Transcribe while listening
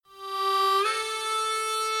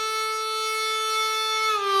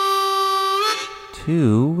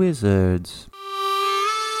Two wizards.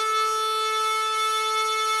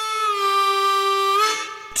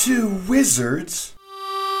 Two wizards?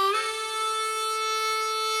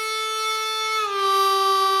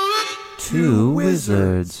 Two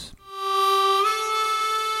wizards.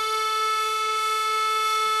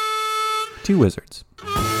 Two wizards.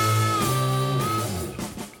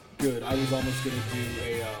 Good. I was almost going to do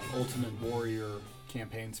a Ultimate Warrior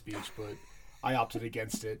campaign speech, but I opted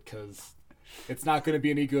against it because it's not going to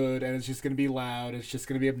be any good, and it's just going to be loud. It's just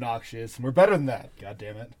going to be obnoxious, and we're better than that. God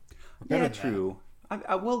damn it. We're better than True.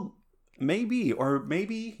 Well, maybe,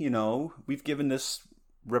 we've given this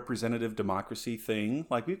representative democracy thing,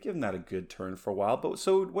 we've given that a good turn for a while. But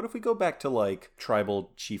so what if we go back to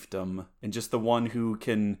tribal chiefdom and just the one who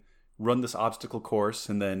can run this obstacle course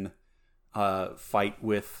and then fight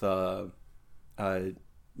with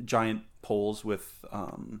giant poles with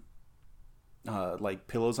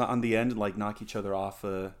pillows on the end and knock each other off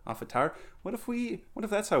a tower? What if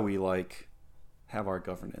that's how we have our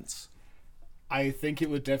governance? I think it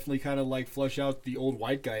would definitely kind of flush out the old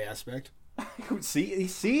white guy aspect.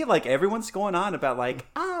 see, everyone's going on about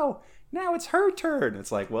oh, now it's her turn.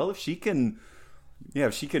 It's well, if she can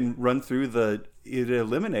run through the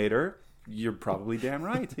eliminator, you're probably damn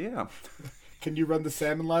right. Yeah. Can you run the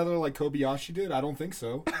salmon ladder like Kobayashi did? I don't think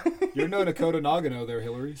so. You're no Nakota Nagano there,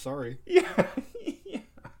 Hillary. Sorry. Yeah.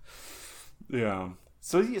 Yeah.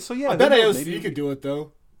 So yeah. I bet AOC could do it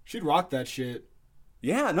though. She'd rock that shit.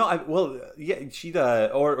 Yeah. No. She'd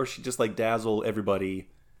or she'd just dazzle everybody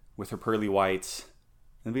with her pearly whites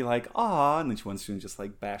and be "Aw," and then she wants to just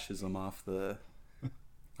bashes them off the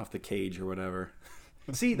cage or whatever.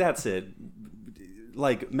 See, that's it.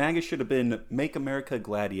 MAGA should have been "Make America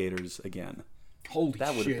Gladiators Again." Holy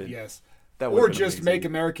shit! Yes. Or just amazing. Make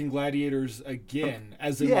American Gladiators again,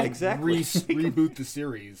 as in exactly. reboot the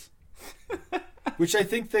series. Which I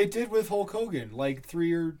think they did with Hulk Hogan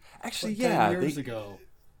 3 or 10 years ago.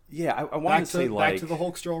 Yeah, I want to say back to the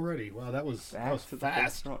Hulkster already. Wow, that was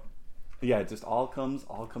fast. Yeah, it just all comes.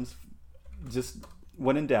 Just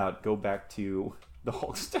when in doubt, go back to the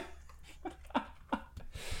Hulkster.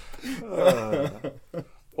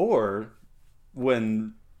 Or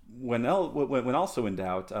when also in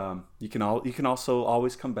doubt, you can also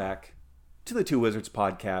always come back to the Two Wizards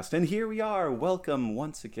podcast. And here we are. Welcome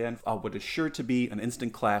once again. What is sure to be an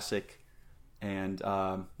instant classic. And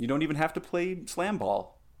you don't even have to play Slam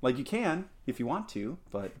Ball. You can if you want to,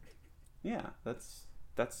 but yeah, that's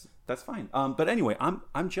fine. But anyway,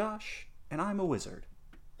 I'm Josh, and I'm a wizard.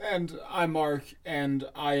 And I'm Mark, and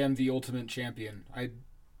I am the ultimate champion. I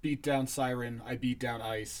beat down Siren, I beat down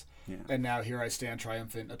Ice, and now here I stand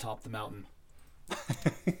triumphant atop the mountain.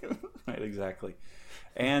 Right, exactly.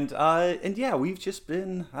 And yeah, we've just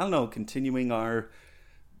been, continuing our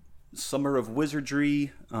summer of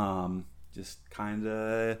wizardry, just kind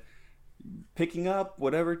of picking up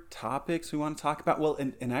whatever topics we want to talk about. Well,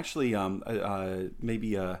 and actually,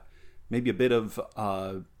 maybe a bit of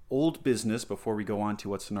old business before we go on to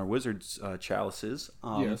what's in our wizards chalices.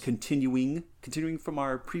 Yes. Continuing from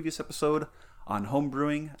our previous episode on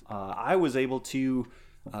homebrewing, I was able to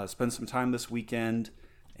spend some time this weekend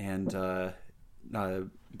and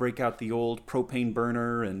break out the old propane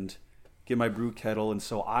burner and get my brew kettle, and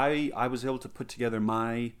so I was able to put together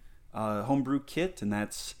my homebrew kit, and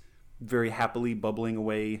that's very happily bubbling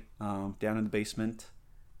away down in the basement.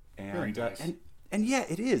 And, very nice. And yeah,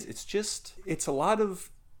 it is. It's a lot of,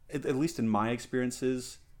 at least in my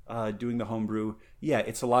experiences doing the homebrew, yeah,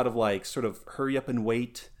 it's a lot of sort of hurry up and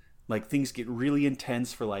wait. Things get really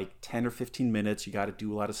intense for 10 or 15 minutes. You got to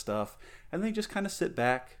do a lot of stuff. And then you just kind of sit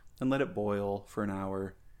back and let it boil for an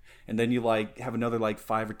hour. And then you have another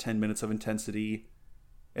 5 or 10 minutes of intensity.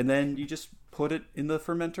 And then you just put it in the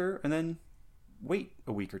fermenter and then wait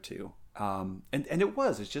a week or two. And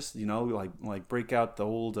it's just, break out the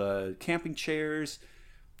old camping chairs,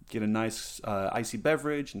 get a nice icy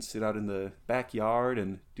beverage and sit out in the backyard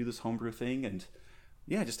and do this homebrew thing. And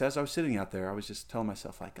yeah, just as I was sitting out there, I was just telling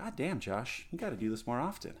myself God damn, Josh, you got to do this more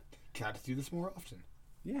often. Got to do this more often.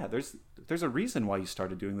 Yeah, there's a reason why you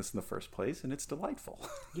started doing this in the first place, and it's delightful.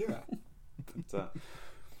 Yeah.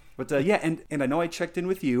 But yeah, and I know I checked in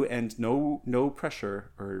with you, and no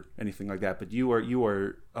pressure or anything like that. But you are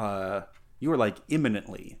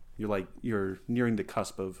imminently. You're nearing the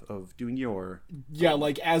cusp of doing your. Yeah,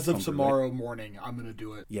 as of tomorrow morning, I'm gonna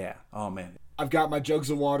do it. Yeah. Oh man. I've got my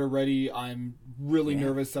jugs of water ready. I'm really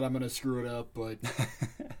nervous that I'm gonna screw it up, but.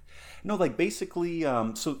 No, basically,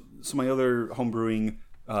 so my other homebrewing,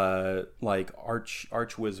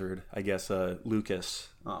 arch wizard, I guess, Lucas,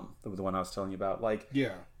 the one I was telling you about,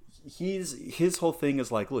 yeah. his whole thing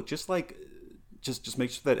is look, just just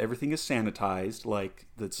make sure that everything is sanitized. Like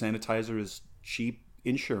the sanitizer is cheap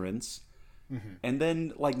insurance. And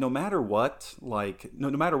then, like, no matter what, no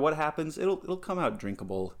matter what happens, it'll come out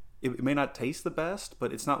drinkable. It may not taste the best,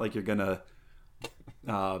 but it's not like you're gonna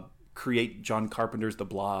create John Carpenter's The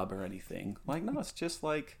Blob or anything. Like, no, it's just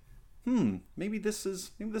like, maybe this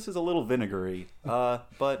is a little vinegary,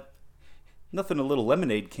 but nothing a little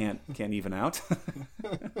lemonade can't even out.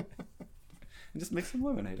 And just mix some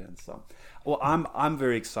lemonade in. So, well, I'm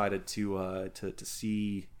very excited to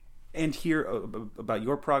see and hear about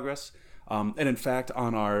your progress. And in fact,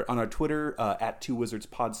 on our Twitter at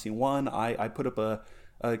 2wizardspodc1, I put up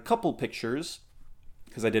a couple pictures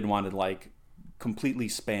because I didn't want to like completely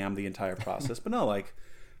spam the entire process, but no, like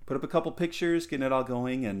put up a couple pictures, getting it all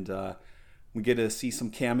going, and we get to see some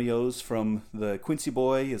cameos from the Quincy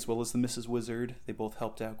Boy as well as the Mrs. Wizard. They both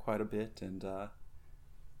helped out quite a bit, and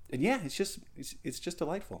yeah, it's just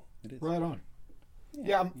delightful. It is right on.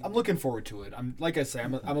 Yeah, I'm looking forward to it. I'm like I say,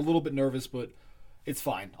 I'm a little bit nervous, but it's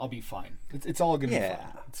fine. I'll be fine. It's all gonna be fine.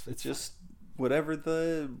 It's just whatever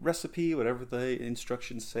the recipe, whatever the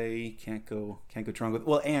instructions say, can't go wrong with.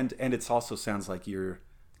 Well, and it also sounds like you're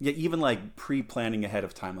even like pre-planning ahead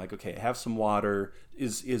of time. Like, okay, have some water.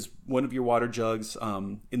 Is one of your water jugs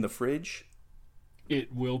in the fridge?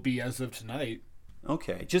 It will be as of tonight.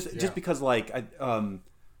 Okay, just because like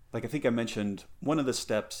I think I mentioned one of the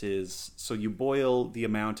steps is so you boil the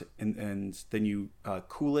amount and then you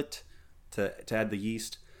cool it to add the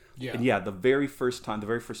yeast. Yeah. And yeah, the very first time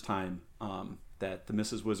that the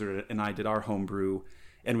Mrs. Wizard and I did our homebrew,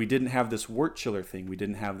 and we didn't have this wort chiller thing. We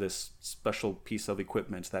didn't have this special piece of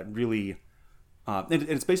equipment that really, and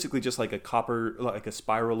it's basically just like a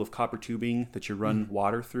spiral of copper tubing that you run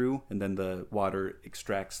water through, and then the water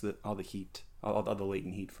extracts all the heat, all the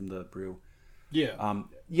latent heat from the brew. Yeah.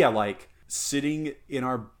 Yeah, like sitting in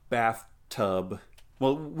our bathtub.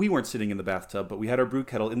 Well, we weren't sitting in the bathtub, but we had our brew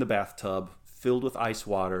kettle in the bathtub filled with ice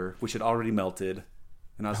water, which had already melted.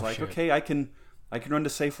 And I was okay, I can run to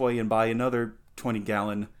Safeway and buy another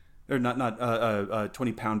 20-gallon, or not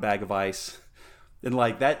 20-pound bag of ice. And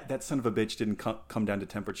like that son of a bitch didn't come down to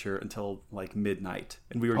temperature until like midnight.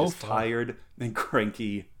 And we were just tired and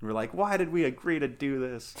cranky. And we're like, why did we agree to do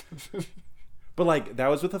this? But like that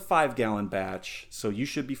was with a 5-gallon batch, so you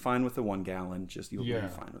should be fine with the 1 gallon. You'll be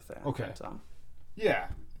fine with that. Okay. But, yeah,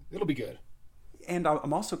 it'll be good. And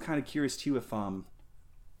I'm also kind of curious too if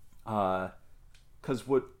because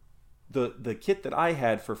what the kit that I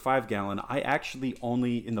had for 5-gallon, I actually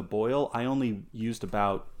only in the boil I only used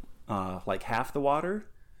about like half the water.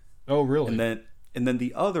 Oh, really? And then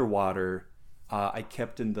the other water I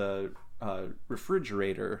kept in the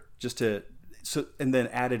refrigerator and then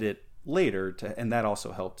added it later and that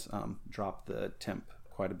also helped drop the temp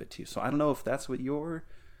quite a bit too. So I don't know if that's what your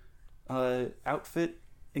outfit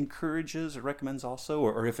encourages or recommends also,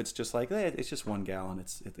 or if it's just like it's just 1 gallon,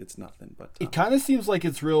 it's nothing. But it kind of seems like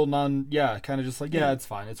it's real kind of just like it's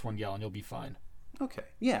fine, it's 1 gallon, you'll be fine. Okay,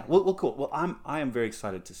 yeah, well, cool. Well, I am very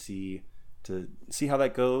excited to see how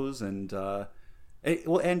that goes, and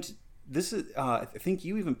and this is I think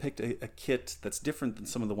you even picked a kit that's different than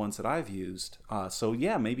some of the ones that I've used. So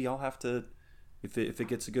yeah, maybe I'll have to, if it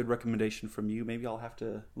gets a good recommendation from you, maybe I'll have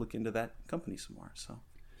to look into that company some more. So.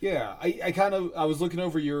 Yeah, I was looking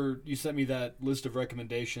over you sent me that list of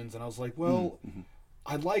recommendations, and I was like, well,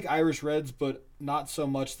 I like Irish Reds, but not so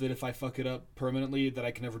much that if I fuck it up permanently that I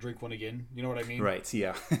can never drink one again. You know what I mean? Right,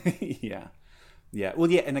 yeah. Yeah. Well,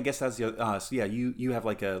 yeah, and I guess that's the so yeah, you have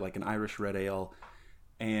like an Irish red ale,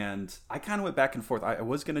 and I kind of went back and forth. I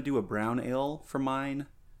was going to do a brown ale for mine,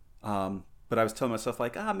 but I was telling myself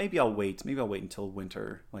like, maybe I'll wait until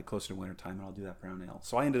winter, like closer to winter time, and I'll do that brown ale.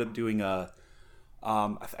 So I ended up doing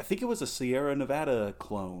I think it was a Sierra Nevada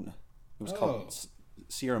clone. It was called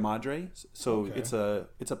Sierra Madre. So it's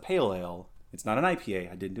a pale ale. It's not an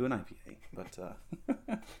IPA. I didn't do an IPA, but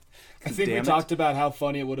I think we talked about how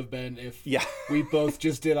funny it would have been if we both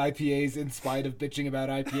just did IPAs in spite of bitching about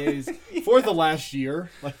IPAs for the last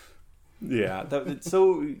year. Yeah.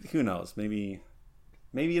 So who knows? Maybe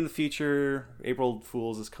in the future, April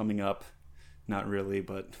Fools is coming up. Not really,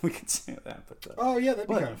 but we could say that. But that'd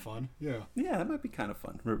be kind of fun. Yeah, that might be kind of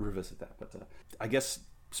fun. Revisit that. But I guess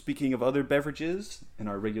speaking of other beverages in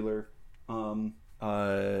our regular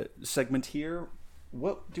segment here,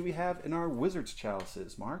 what do we have in our Wizard's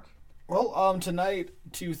Chalices, Mark? Well, tonight,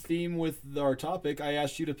 to theme with our topic, I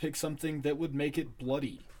asked you to pick something that would make it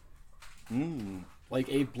bloody. Like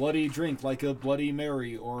a bloody drink, like a Bloody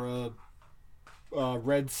Mary or a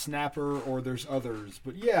Red Snapper, or there's others.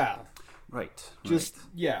 But yeah. Right. Just,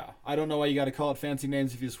 I don't know why you got to call it fancy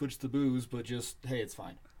names if you switch the booze, but just, hey, it's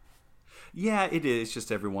fine. Yeah, it is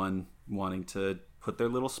just everyone wanting to put their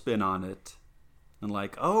little spin on it. And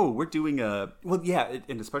like, oh, we're doing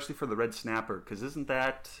and especially for the red snapper, because isn't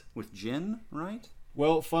that with gin, right?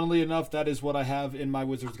 Well, funnily enough, that is what I have in my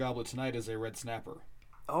Wizard's Goblet tonight is a red snapper.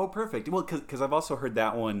 Oh, perfect. Well, because I've also heard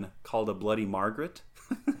that one called a Bloody Margaret.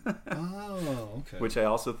 Oh, okay. Which I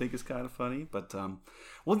also think is kind of funny. But,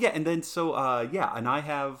 well, yeah, and then and I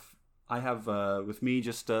have with me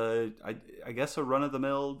just, I guess, a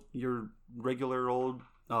run-of-the-mill, your regular old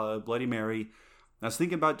Bloody Mary. I was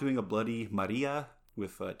thinking about doing a Bloody Maria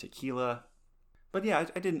with tequila. But yeah,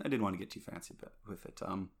 I didn't want to get too fancy with it.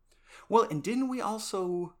 Well, and didn't we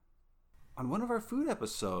also, on one of our food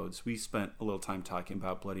episodes, we spent a little time talking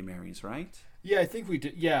about Bloody Marys, right? Yeah, I think we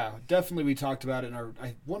did. Yeah, definitely we talked about it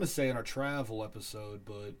I want to say in our travel episode,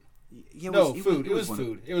 but... Yeah, food. It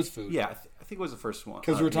was food. Yeah, I think it was the first one.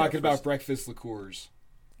 Because we were talking about breakfast liqueurs.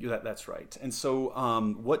 Yeah, that's right. And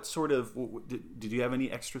so, what sort of did you have any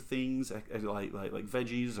extra things like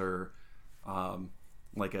veggies or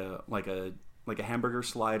like a hamburger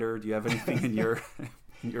slider? Do you have anything in your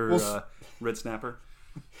red snapper?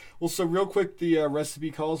 Well, so real quick, the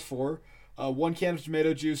recipe calls for 1 can of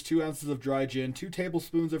tomato juice, 2 ounces of dry gin, 2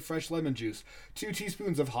 tablespoons of fresh lemon juice, 2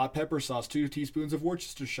 teaspoons of hot pepper sauce, 2 teaspoons of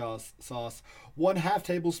Worcestershire sauce,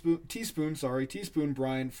 1/2 teaspoon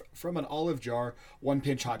brine from an olive jar, 1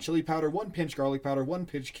 pinch hot chili powder, 1 pinch garlic powder, 1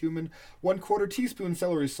 pinch cumin, 1/4 teaspoon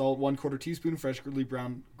celery salt, 1/4 teaspoon freshly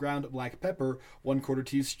ground black pepper, 1/4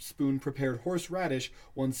 teaspoon prepared horseradish,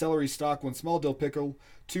 1 celery stalk, 1 small dill pickle,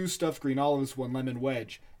 2 stuffed green olives, 1 lemon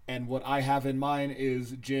wedge. And what I have in mine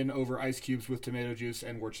is gin over ice cubes with tomato juice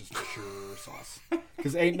and Worcestershire sauce.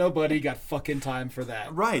 Because ain't nobody got fucking time for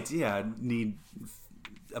that. Right, yeah. Need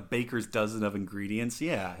a baker's dozen of ingredients.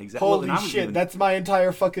 Yeah, exactly. Holy shit, that's my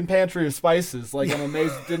entire fucking pantry of spices. Like, I'm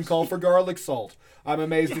amazed it didn't call for garlic salt. I'm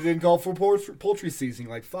amazed it didn't call for poultry seasoning.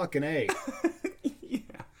 Like, fucking A. Yeah.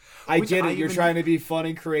 I get it. You're trying to be fun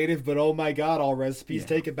and creative, but oh my god, all recipes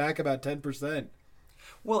take it back about 10%.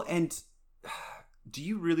 Well, and... do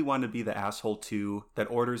you really want to be the asshole too that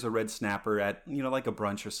orders a red snapper at, like a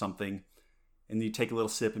brunch or something, and you take a little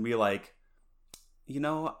sip and be like,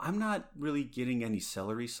 I'm not really getting any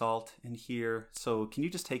celery salt in here, so can you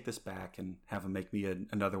just take this back and have them make me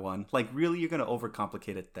another one? Like, really, you're going to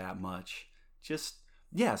overcomplicate it that much? Just,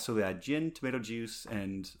 yeah, so that gin, tomato juice,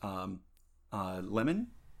 and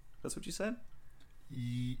lemon? That's what you said?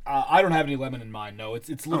 I don't have any lemon in mine. No,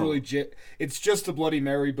 it's literally gin. It's just a Bloody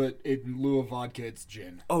Mary, but in lieu of vodka, it's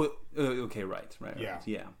gin. Oh, okay, right.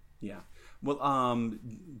 Yeah. Well,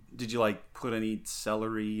 did you put any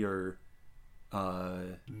celery or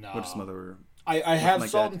no? What some other? I have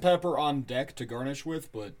salt and pepper on deck to garnish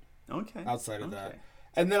with, but outside of that.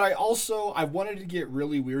 And then I wanted to get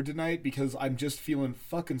really weird tonight because I'm just feeling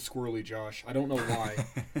fucking squirrely, Josh. I don't know why.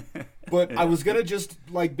 But I was going to just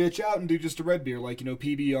bitch out and do just a red beer,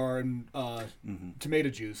 PBR and tomato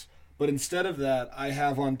juice. But instead of that, I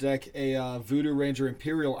have on deck a Voodoo Ranger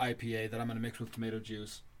Imperial IPA that I'm going to mix with tomato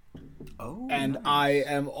juice. Oh, and nice. I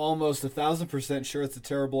am almost 1,000% sure it's a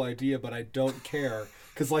terrible idea, but I don't care.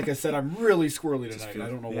 Because, like I said, I'm really squirrely tonight. I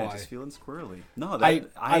don't know why. Just feeling squirrely. No,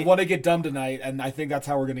 I want to get dumb tonight, and I think that's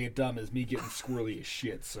how we're going to get dumb, is me getting squirrely as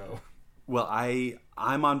shit, so... Well,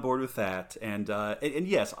 I'm on board with that, and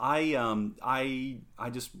yes, I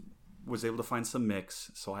just was able to find some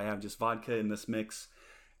mix, so I have just vodka in this mix,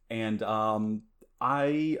 and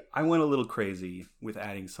I went a little crazy with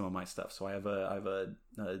adding some of my stuff. So I have a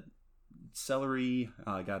celery,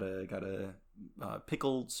 got a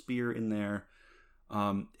pickle spear in there,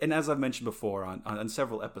 and as I've mentioned before on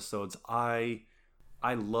several episodes, I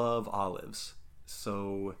love olives,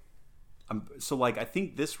 so. I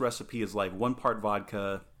think this recipe is 1 part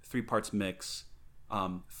vodka, 3 parts mix,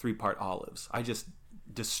 3 part olives. I just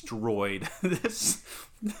destroyed this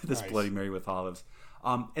nice. Bloody Mary with olives.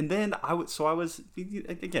 And then I was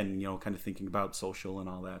again, kind of thinking about social and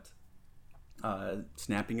all that,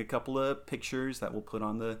 snapping a couple of pictures that we'll put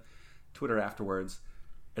on the Twitter afterwards.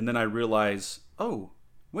 And then I realized, oh,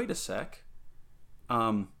 wait a sec.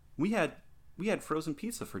 We had frozen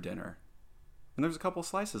pizza for dinner, and there's a couple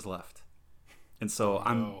slices left. And so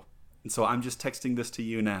I'm just texting this to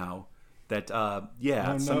you now that son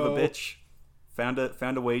of a bitch found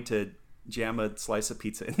a way to jam a slice of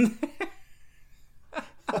pizza in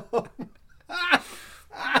there.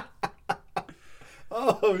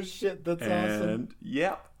 Oh shit, that's awesome. And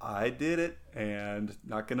yep, I did it, and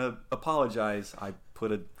not gonna apologize. I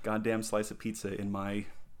put a goddamn slice of pizza in my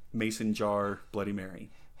mason jar Bloody Mary.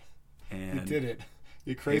 And you did it.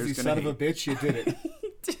 You crazy son of a bitch, you did it.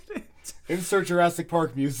 Did it. Insert Jurassic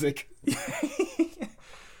Park music.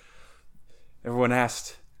 Everyone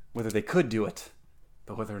asked whether they could do it,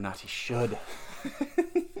 but whether or not he should.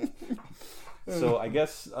 So I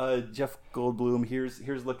guess Jeff Goldblum,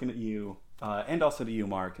 here's looking at you, and also to you,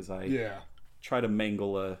 Mark, as I try to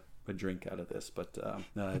mangle a drink out of this. But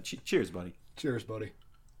cheers, buddy. Cheers, buddy.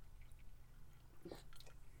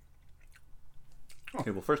 Okay,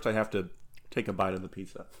 well, first I have to take a bite of the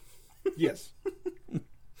pizza. Yes.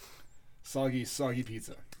 Soggy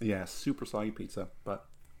pizza. Yeah, super soggy pizza, but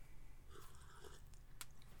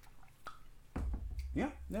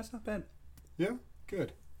yeah, that's not bad. Yeah,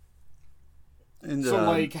 good. And So,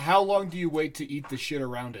 like, how long do you wait to eat the shit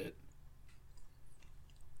around it?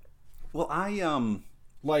 well,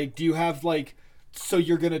 Like, do you have, like, so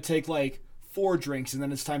you're going to take, like, 4 drinks and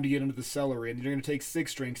then it's time to get into the celery, and you're going to take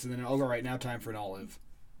 6 drinks and then, all right, now time for an olive.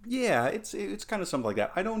 yeah, it's kind of something like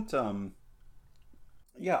that. I don't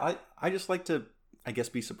I just like to, I guess,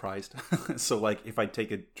 be surprised. So, like, if I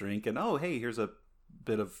take a drink and, oh, hey, here's a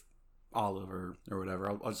bit of olive or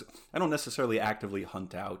whatever, I don't necessarily actively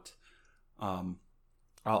hunt out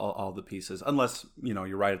all the pieces, unless,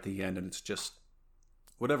 you're right at the end and it's just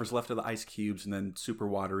whatever's left of the ice cubes and then super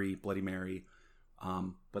watery Bloody Mary.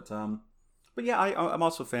 But yeah, I'm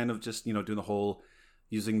also a fan of just, doing the whole,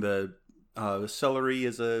 using the celery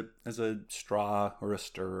as a straw or a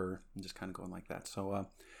stirrer, and just kind of going like that. So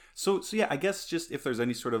yeah, I guess just if there's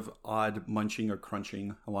any sort of odd munching or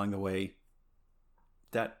crunching along the way,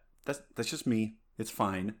 that's just me. It's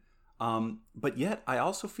fine. But yet I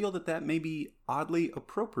also feel that may be oddly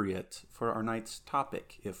appropriate for our night's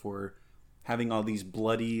topic, if we're having all these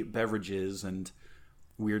bloody beverages and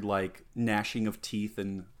weird, like, gnashing of teeth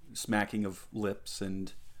and smacking of lips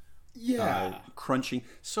and crunching.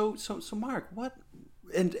 So Mark, what?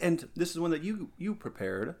 And this is one that you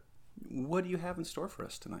prepared. What do you have in store for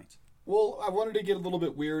us tonight? Well, I wanted to get a little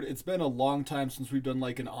bit weird. It's been a long time since we've done,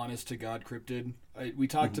 like, an honest to God cryptid. We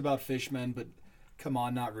talked about fishmen, but come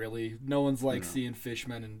on, not really. No one's like seeing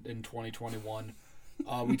fishmen in 2021.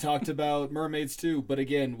 We talked about mermaids too, but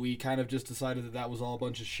again, we kind of just decided that was all a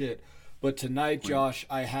bunch of shit. But tonight, Josh,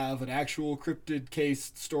 I have an actual cryptid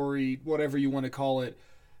case story, whatever you want to call it,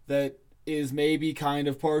 that is maybe kind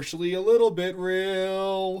of partially a little bit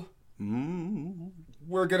real.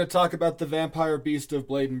 We're going to talk about the vampire beast of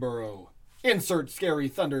Bladenboro. Insert scary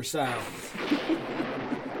thunder sounds.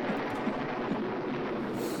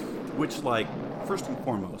 Which, like, first and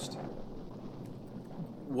foremost,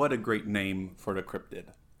 what a great name for the cryptid.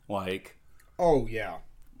 Like, oh yeah.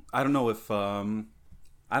 I don't know if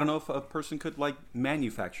a person could, like,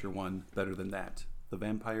 manufacture one better than that. The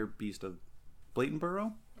vampire beast of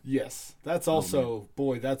Bladenboro? Yes. That's also,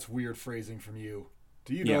 boy, that's weird phrasing from you.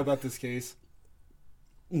 Do you know about this case?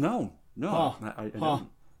 No. I don't.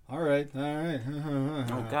 All right.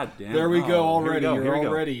 Oh, God damn. There we go already. Here we go. You're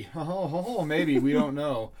already. Oh, maybe. We don't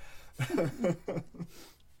know.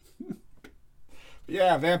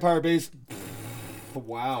 Yeah, vampire beast.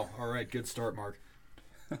 Wow. All right. Good start, Mark.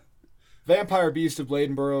 Vampire beast of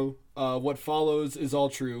Bladenboro. What follows is all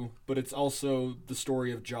true, but it's also the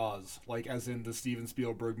story of Jaws, like as in the Steven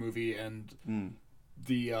Spielberg movie and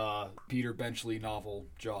the Peter Benchley novel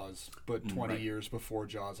Jaws, but 20 years before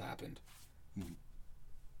Jaws happened.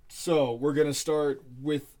 So we're gonna start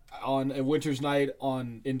with on a winter's night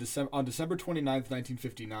on December 29th,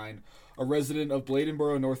 1959. A resident of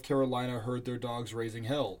Bladenboro, North Carolina, heard their dogs raising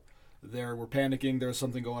hell. They were panicking. There's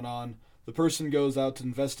something going on. The person goes out to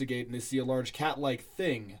investigate, and they see a large cat-like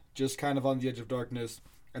thing just kind of on the edge of darkness,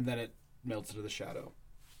 and then it melts into the shadow.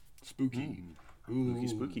 Spooky. Ooh.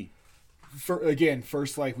 Spooky.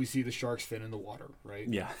 First, like, we see the shark's fin in the water, right?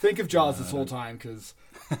 Yeah. Think of Jaws this whole time, because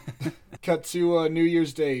cut to New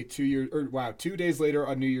Year's Day, 2 days later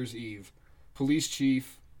on New Year's Eve. Police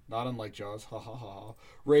chief, not unlike Jaws,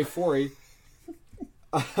 Ray Forey,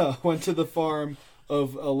 went to the farm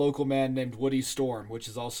of a local man named Woody Storm, which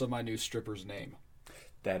is also my new stripper's name.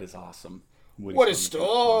 That is awesome. Woody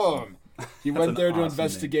Storm! Awesome. He went there to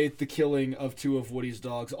investigate name. the killing of 2 of Woody's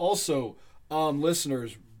dogs. Also,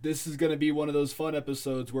 listeners, this is going to be one of those fun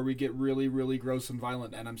episodes where we get really, really gross and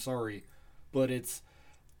violent, and I'm sorry, but it's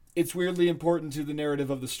weirdly important to the narrative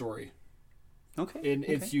of the story. Okay. In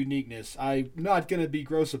its uniqueness. I'm not going to be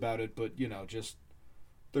gross about it, but, just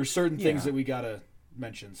there's certain things that we got to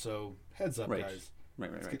mention, so heads up, guys.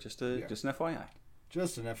 Right. Just an FYI.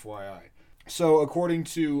 Just an FYI. So, according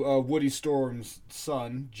to Woody Storm's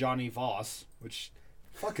son, Johnny Voss, which,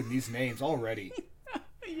 fucking these names already.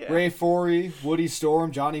 Yeah. Ray Forey, Woody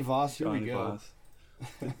Storm, Johnny Voss, here we go.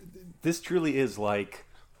 This truly is like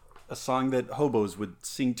a song that hobos would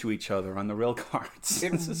sing to each other on the rail cars.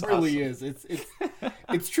 It really awesome. Is.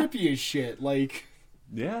 It's trippy as shit. Like,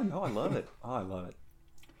 Yeah, no, I love it. Oh, I love it.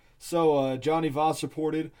 So, Johnny Voss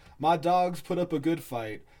reported, "My dogs put up a good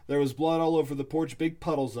fight. There was blood all over the porch, big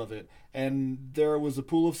puddles of it, and there was a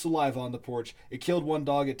pool of saliva on the porch. It killed one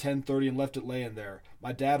dog at 10:30 and left it laying there.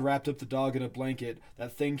 My dad wrapped up the dog in a blanket.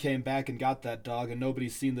 That thing came back and got that dog, and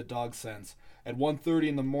nobody's seen the dog since. At 1:30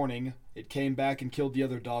 in the morning, it came back and killed the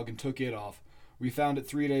other dog and took it off. We found it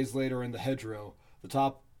 3 days later in the hedgerow. The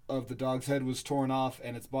top of the dog's head was torn off,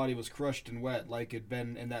 and its body was crushed and wet like it'd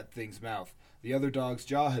been in that thing's mouth. The other dog's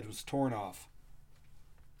jaw head was torn off."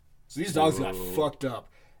 So these dogs got fucked up.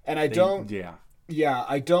 And I don't... Yeah,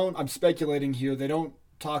 I don't... I'm speculating here. They don't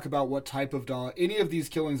talk about what type of dog... Any of these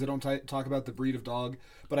killings, they don't talk about the breed of dog.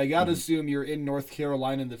 But I gotta assume you're in North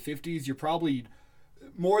Carolina in the 50s. You're probably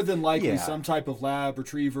more than likely some type of lab,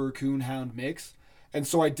 retriever, coonhound mix. And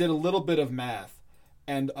so I did a little bit of math.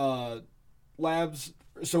 And labs...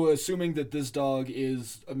 So assuming that this dog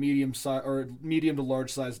is a medium to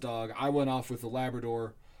large size dog, I went off with a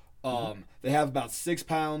Labrador. They have about 6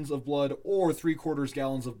 pounds of blood or 3/4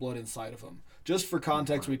 gallons of blood inside of them. Just for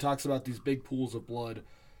context, when he talks about these big pools of blood,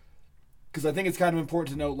 because I think it's kind of important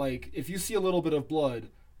to note, like, if you see a little bit of blood,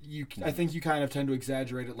 I think you kind of tend to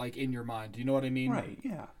exaggerate it, like, in your mind. Do you know what I mean? Right.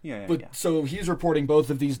 Yeah. But so he's reporting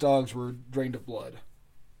both of these dogs were drained of blood.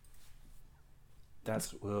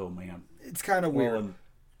 That's man. It's kind of weird.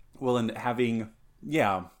 Well, and having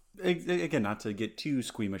again, not to get too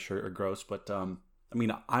squeamish or gross, but I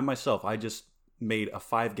mean, I just made a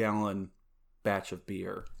 5-gallon batch of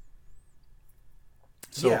beer.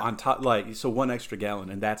 So on top, so 1 extra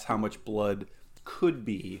gallon, and that's how much blood could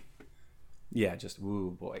be. Yeah, just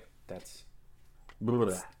woo boy, that's.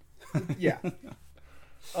 Yeah.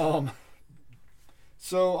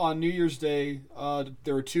 So on New Year's Day,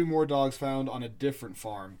 there were 2 more dogs found on a different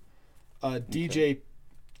farm.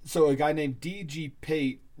 So a guy named D.G.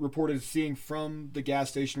 Pate reported seeing from the gas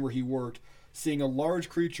station where he worked, seeing a large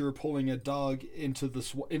creature pulling a dog into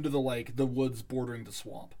the woods bordering the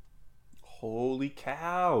swamp. Holy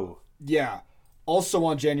cow! Yeah. Also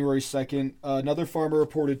on January 2nd, another farmer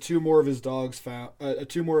reported 2 more of his dogs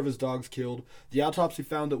killed. The autopsy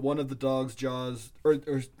found that one of the dog's jaws, or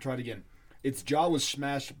try it again. Its jaw was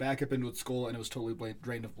smashed back up into its skull, and it was totally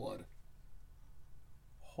drained of blood.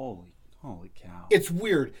 Holy cow! It's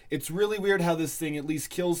weird. It's really weird how this thing at least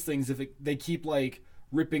kills things if they keep like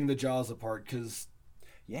ripping the jaws apart, because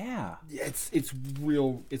it's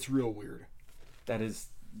real weird. That is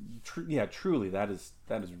truly that is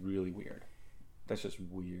really weird. That's just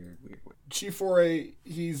weird. Chief Foray,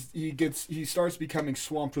 he starts becoming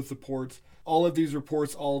swamped with reports. All of these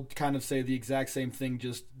reports all kind of say the exact same thing,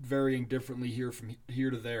 just varying differently here from here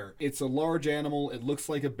to there. It's a large animal. It looks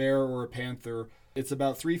like a bear or a panther. It's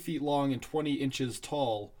about 3 feet long and 20 inches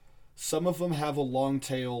tall. Some of them have a long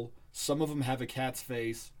tail. Some of them have a cat's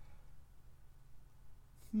face.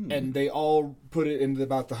 And they all put it in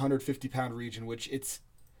about the 150-pound region,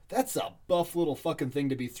 that's a buff little fucking thing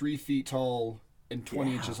to be 3 feet tall and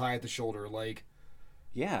 20 inches high at the shoulder. Like,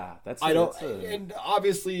 and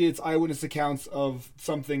obviously it's eyewitness accounts of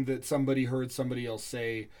something that somebody heard somebody else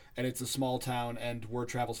say, and it's a small town, and word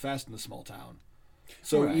travels fast in a small town.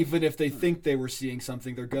 So even if they think they were seeing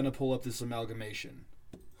something, they're gonna pull up this amalgamation.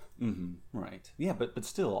 Mm-hmm. Right. Yeah, but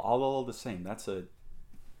still, all the same. That's a.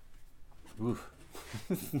 Oof.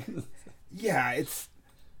 Yeah,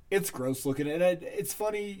 it's gross looking, and it's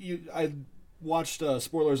funny. I watched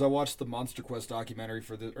spoilers. I watched the Monster Quest documentary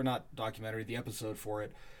the episode for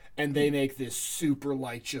it, and they make this super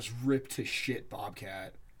like just ripped to shit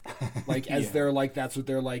bobcat, like as they're like that's what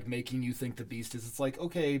they're like making you think the beast is. It's like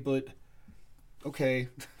okay,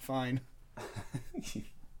 fine,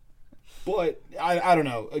 but I don't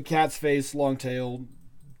know. A cat's face, long tail,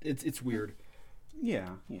 it's weird. Yeah.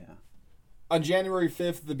 On January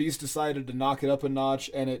 5th, the beast decided to knock it up a notch,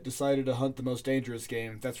 and it decided to hunt the most dangerous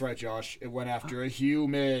game. That's right, Josh. It went after a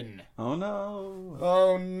human. Oh, no.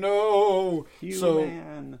 Oh, no.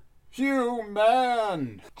 Human.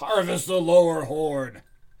 Harvest the lower horn.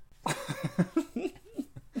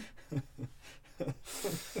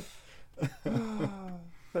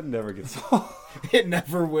 That never gets old. It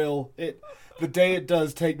never will. The day it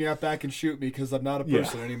does, take me out back and shoot me, because I'm not a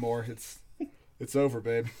person anymore. It's over,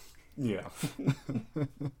 babe. Yeah.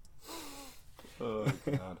 Oh,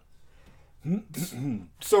 God.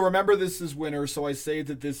 So remember, this is winter, so I say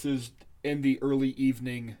that this is in the early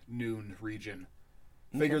evening noon region.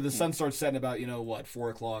 Figure the sun starts setting about, 4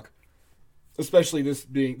 o'clock. Especially this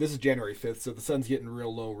is January 5th, so the sun's getting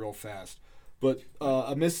real low real fast. But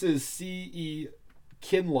a Mrs. C.E.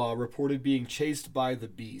 Kinlaw reported being chased by the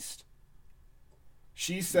beast.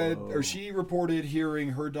 She said, Whoa. or she reported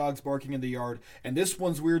hearing her dogs barking in the yard. And this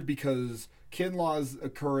one's weird because Kinlaw's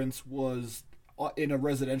occurrence was in a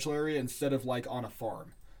residential area instead of like on a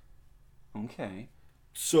farm. Okay.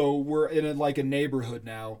 So we're in a neighborhood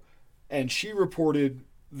now, and she reported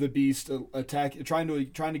the beast trying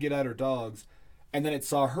to get at her dogs, and then it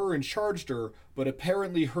saw her and charged her. But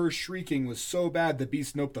apparently, her shrieking was so bad the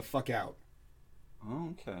beast noped the fuck out.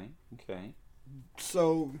 Oh, okay. Okay.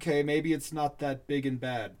 So maybe it's not that big and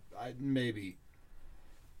bad. Maybe.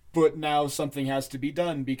 But now something has to be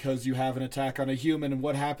done because you have an attack on a human. And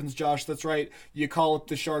what happens, Josh? That's right. You call up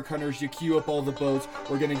the shark hunters. You queue up all the boats.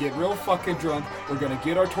 We're going to get real fucking drunk. We're going to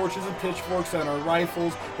get our torches and pitchforks and our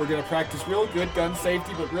rifles. We're going to practice real good gun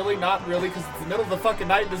safety, but really not really because it's the middle of the fucking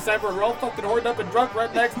night in December. We're all fucking horned up and drunk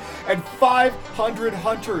rednecks. And 500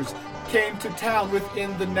 hunters came to town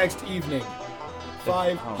within the next evening.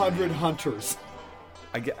 500 hunters.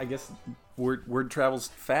 I guess word travels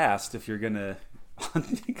fast if you're going to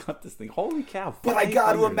got this thing. Holy cow. But I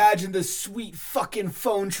got to imagine the sweet fucking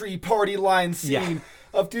phone tree party line scene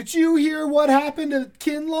of, did you hear what happened to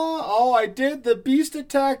Kinlaw? Oh, I did. The beast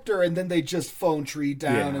attacked her. And then they just phone tree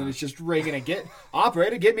down and it's just ringing and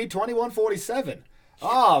operator, get me 2147.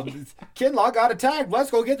 Oh, Kinlaw got attacked.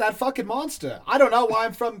 Let's go get that fucking monster. I don't know why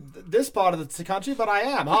I'm from this part of the country, but I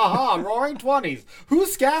am. Ha ha, roaring 20s.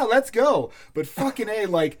 Who's scout? Let's go. But fucking A,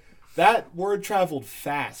 like, that word traveled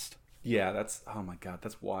fast. Yeah, oh my god,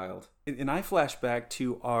 that's wild. And I flash back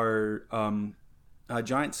to our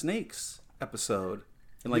Giant Snakes episode.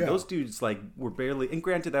 And like those dudes like were barely, and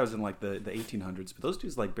granted that was in like the 1800s, but those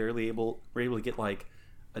dudes like were able to get like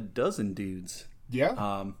a dozen dudes.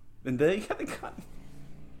 Yeah. And they got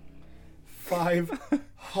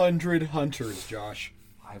 500 hunters, Josh.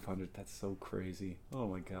 500, that's so crazy. Oh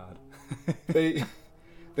my god.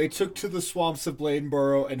 They took to the swamps of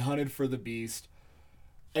Bladenboro and hunted for the beast.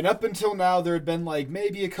 And up until now, there had been like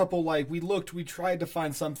maybe a couple we tried to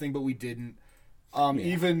find something, but we didn't.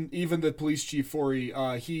 Even the police chief Forey,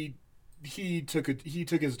 he took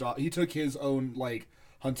his own like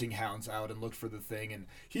hunting hounds out and looked for the thing, and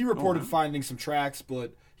he reported finding some tracks,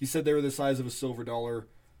 but he said they were the size of a silver dollar,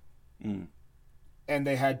 and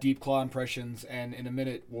they had deep claw impressions. And in a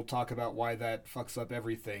minute, we'll talk about why that fucks up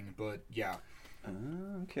everything. But yeah.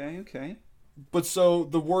 Okay. But so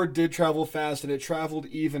the word did travel fast, and it traveled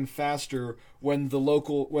even faster when the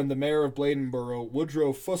mayor of Bladenboro,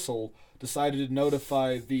 Woodrow Fussell, decided to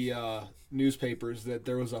notify the newspapers that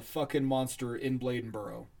there was a fucking monster in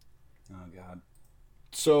Bladenboro. Oh god.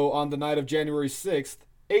 So on the night of January 6th,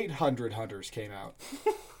 800 hunters came out.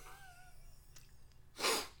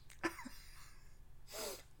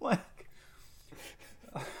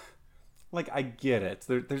 Like I get it.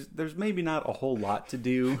 There's maybe not a whole lot to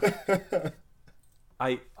do.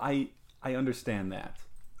 I understand that.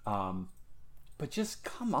 But just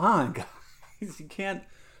come on, guys.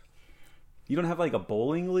 You don't have like a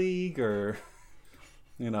bowling league or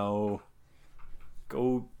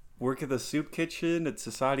go work at the soup kitchen at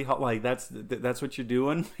Society Hall. Like that's what you're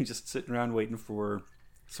doing. You're just sitting around waiting for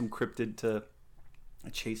some cryptid to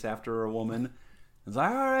chase after a woman. It's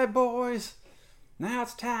like, all right, boys, now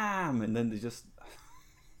it's time. And then they just...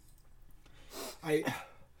 I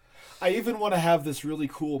even want to have this really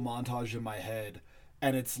cool montage in my head,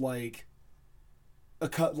 and it's like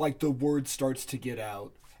the word starts to get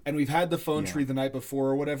out, and we've had the phone tree the night before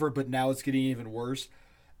or whatever, but now it's getting even worse.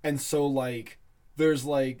 And so like there's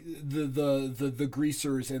like the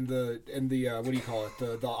greasers and the what do you call it,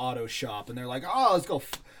 the auto shop, and they're like, oh,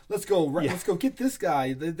 let's go get this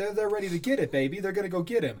guy. They're ready to get it, baby. They're gonna go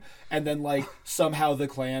get him. And then like somehow the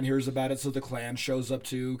Klan hears about it, so the Klan shows up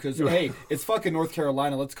too, because hey, it's fucking North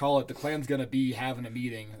Carolina. Let's call it. The Klan's gonna be having a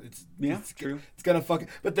meeting. It's true. It's gonna fucking.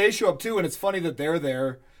 But they show up too, and it's funny that they're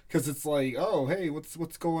there. Because it's like, oh, hey,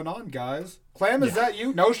 what's going on, guys? Clam, is that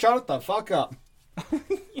you? No, shut it the fuck up.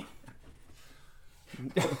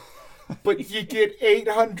 But you get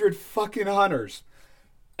 800 fucking hunters.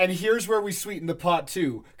 And here's where we sweeten the pot,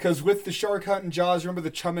 too. Because with the shark hunt and Jaws, remember the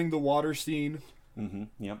chumming the water scene? Mm-hmm,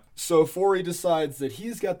 yep. So Forey decides that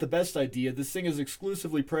he's got the best idea. This thing is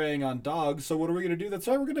exclusively preying on dogs, so what are we going to do? That's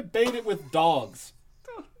right, we're going to bait it with dogs.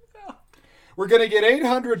 We're going to get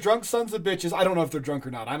 800 drunk sons of bitches. I don't know if they're drunk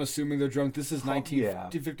or not. I'm assuming they're drunk. This is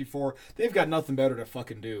 1954. They've got nothing better to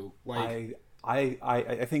fucking do. Like,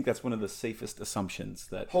 I think that's one of the safest assumptions.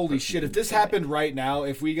 That holy shit, if this happened right now,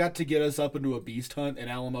 if we got to get us up into a beast hunt in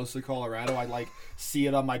Alamosa, Colorado, I'd like see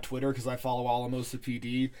it on my Twitter because I follow Alamosa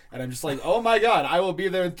PD, and I'm just like, oh my god, I will be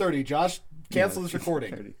there in 30. Josh, cancel this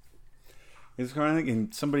recording. 30. It's crying,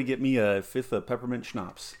 and somebody get me a fifth of peppermint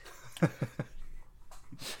schnapps.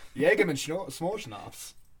 Jägerman small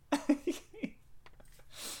schnapps.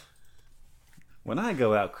 When I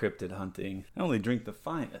go out cryptid hunting, I only drink the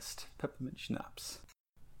finest peppermint schnapps.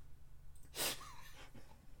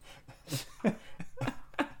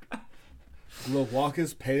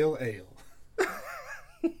 Glowalker's Pale Ale.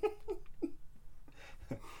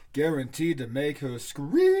 Guaranteed to make her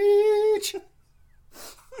screech.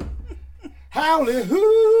 Howly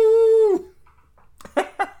hoo!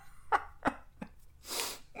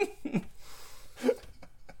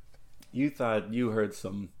 You thought you heard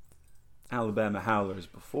some Alabama howlers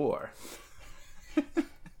before.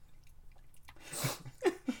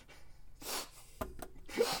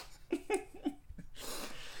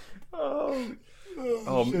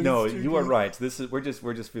 Oh no, you are right. We're just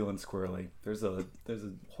feeling squirrely. There's a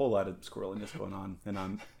whole lot of squirreliness going on,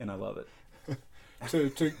 and I love it.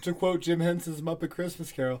 To quote Jim Henson's Muppet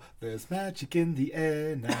Christmas Carol, "There's magic in the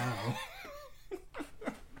air now."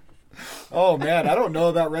 Oh man, I don't know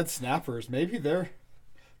about red snappers. Maybe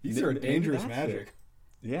these are dangerous magic.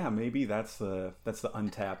 Yeah, maybe that's the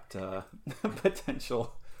untapped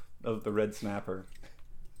potential of the red snapper.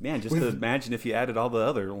 Man, just to imagine if you added all the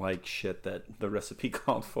other like shit that the recipe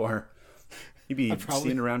called for, you'd be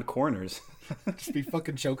seeing around corners. Just be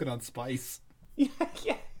fucking choking on spice. Yeah.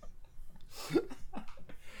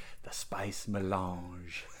 The spice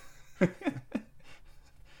melange.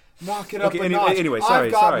 Knock it up a notch. Anyway, sorry.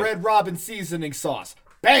 I've got Red Robin seasoning sauce.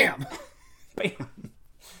 Bam! Bam.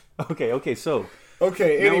 Okay, so.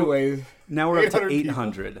 Okay, anyway. Now we're up to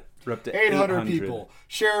 800. We're up to 800 people.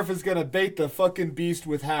 Sheriff is going to bait the fucking beast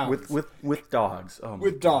with hounds. With dogs. Oh my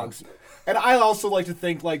with dogs. And I also like to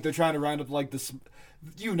think like they're trying to round up like this.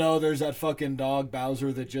 You know, there's that fucking dog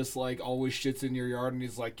Bowser that just like always shits in your yard, and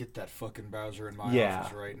he's like, "Get that fucking Bowser in my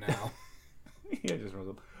office right now." Yeah, just runs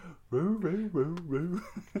up. Roo, roo, roo, roo.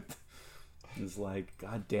 It's like,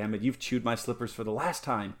 God damn it! You've chewed my slippers for the last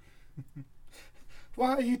time.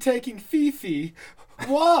 Why are you taking Fifi?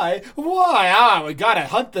 Why? Ah, we gotta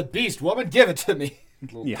hunt the beast, woman. Give it to me.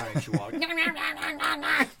 Little tiny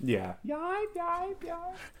chihuahua. Yeah.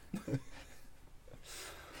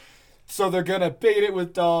 So they're gonna bait it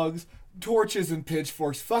with dogs, torches and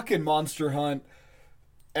pitchforks, fucking monster hunt,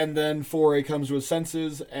 and then Foray comes with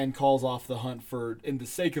senses and calls off the hunt in the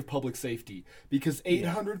sake of public safety. Because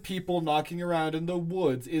 800 people knocking around in the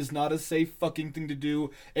woods is not a safe fucking thing to do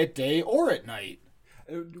at day or at night.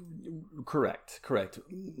 Correct.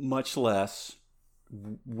 Much less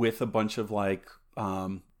with a bunch of like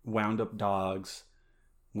wound up dogs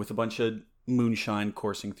with a bunch of moonshine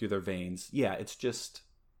coursing through their veins. Yeah, it's just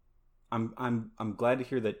I'm glad to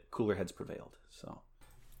hear that cooler heads prevailed. So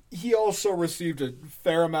he also received a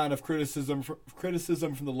fair amount of criticism from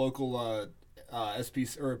the local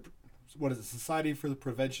SPC, or what is it, Society for the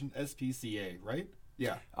Prevention, SPCA, right?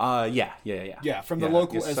 Yeah. Yeah, from the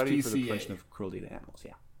local SPCA. Society for the Prevention of Cruelty to Animals,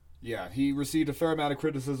 yeah. Yeah, he received a fair amount of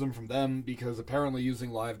criticism from them because apparently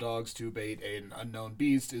using live dogs to bait an unknown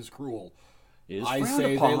beast is cruel. I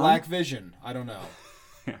say they lack vision. I don't know.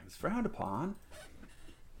 It's frowned upon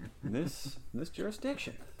in this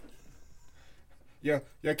jurisdiction. Yeah,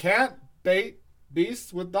 you can't bait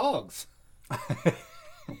beasts with dogs.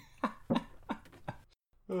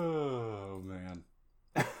 Oh, man.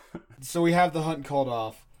 So we have the hunt called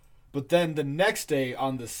off, but then the next day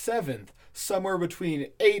on the 7th, somewhere between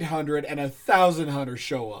 800 and 1,000 hunters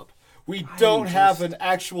show up. We don't have an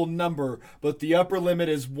actual number, but the upper limit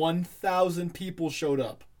is 1,000 people showed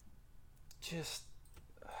up.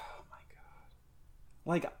 Oh my God.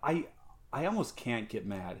 Like, I almost can't get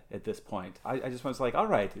mad at this point. I just was like, all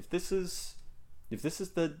right, if this is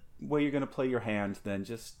the way you're going to play your hand, then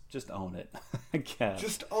just own it, I guess.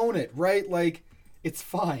 Just own it, right? Like, it's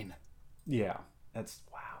fine. Yeah, that's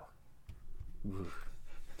wow. Oof.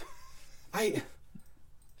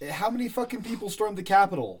 How many fucking people stormed the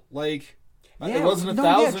Capitol? Like, it wasn't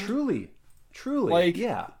 1,000. Yeah, truly. Like,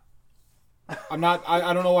 yeah. I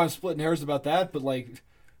don't know why I'm splitting hairs about that, but like,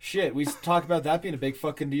 shit, we talk about that being a big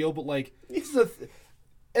fucking deal, but like, this is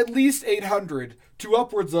at least 800 to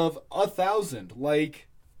upwards of 1,000. Like,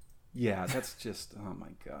 yeah, that's just, oh my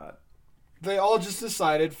God. They all just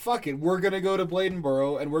decided, fuck it, we're gonna go to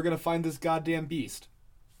Bladenboro and we're gonna find this goddamn beast.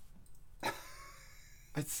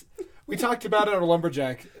 We talked about it on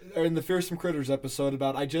Lumberjack, or in the Fearsome Critters episode,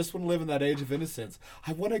 about I just want to live in that age of innocence.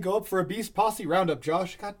 I want to go up for a beast posse roundup,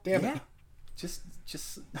 Josh. God damn it. Yeah.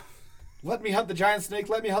 Just... Let me hunt the giant snake,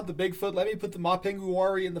 let me hunt the Bigfoot, let me put the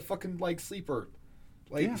Mapenguari in the fucking, like, sleeper.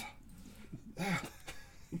 Like... Yeah.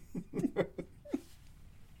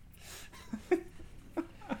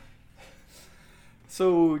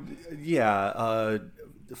 So, yeah,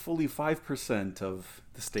 fully 5% of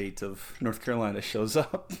the state of North Carolina shows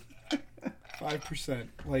up. 5%.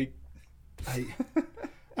 Like, I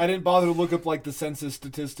didn't bother to look up like the census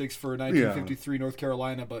statistics for 1953 North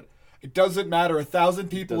Carolina, but it doesn't matter. 1,000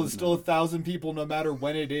 people is still 1,000 people, no matter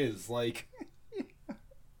when it is. Like,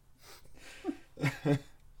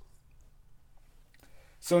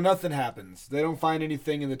 so nothing happens. They don't find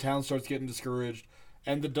anything, and the town starts getting discouraged,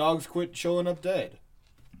 and the dogs quit showing up dead.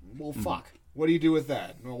 Well, fuck. What do you do with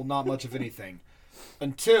that? Well, not much of anything.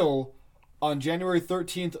 Until on January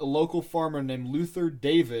 13th, a local farmer named Luther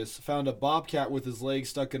Davis found a bobcat with his leg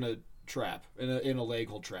stuck in a trap, in a leg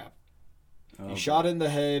hold trap. He shot it in the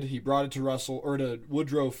head. He brought it to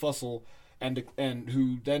Woodrow Fussell, and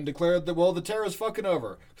who then declared that, well, the terror's fucking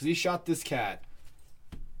over because he shot this cat.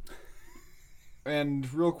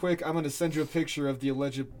 And real quick, I'm going to send you a picture of the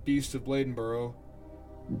alleged beast of Bladenboro.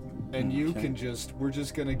 And you can we're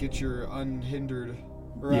just going to get your unhindered,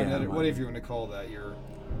 or whatever you want to call that,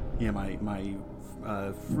 my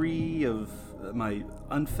free of my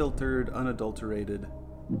unfiltered, unadulterated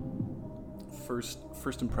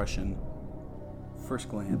first impression, first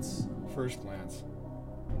glance.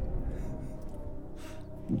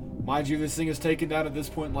 Mind you, this thing has taken down at this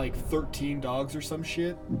point like 13 dogs or some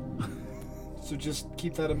shit. So just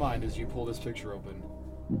keep that in mind as you pull this picture open.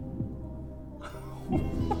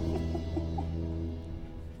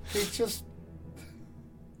 It's just...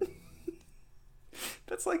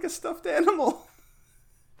 That's like a stuffed animal.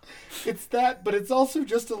 It's that, but it's also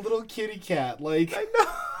just a little kitty cat. Like, I know.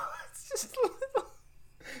 It's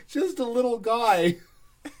just a little guy.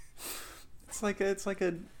 It's like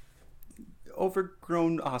a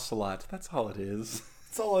overgrown ocelot. That's all it is.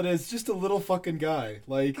 That's all it is. Just a little fucking guy.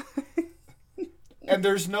 Like, and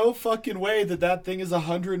there's no fucking way that thing is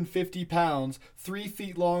 150 pounds, 3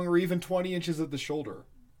 feet long, or even 20 inches at the shoulder.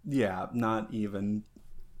 Yeah, not even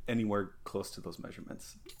anywhere close to those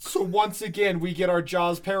measurements. So once again, we get our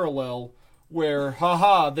Jaws parallel where,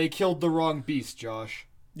 they killed the wrong beast, Josh.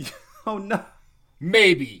 Oh, no.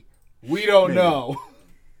 Maybe. We don't know.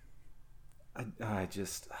 I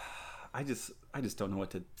just don't know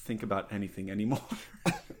what to think about anything anymore.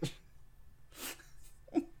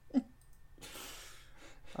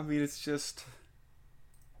 I mean, it's just,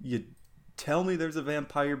 you tell me there's a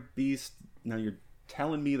vampire beast, now you're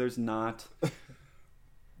telling me there's not.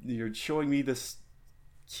 You're showing me this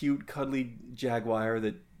cute, cuddly jaguar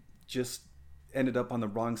that just ended up on the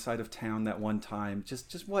wrong side of town that one time.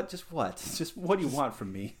 Just what? Just what do you want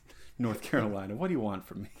from me, North Carolina? What do you want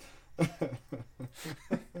from me?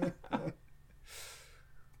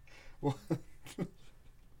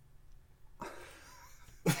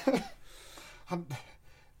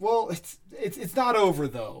 Well, it's not over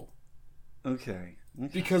though. Okay.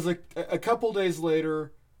 Because a couple days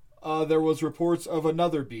later, there was reports of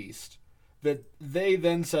another beast that they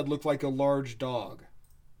then said looked like a large dog.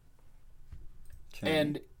 Okay.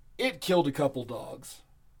 And it killed a couple dogs.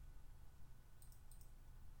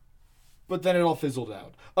 But then it all fizzled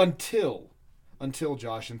out. Until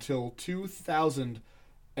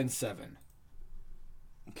 2007.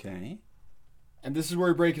 Okay. And this is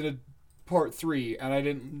where we break into part 3, and I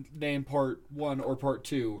didn't name part 1 or part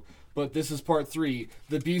 2, but this is part 3.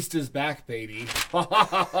 The beast is back, baby.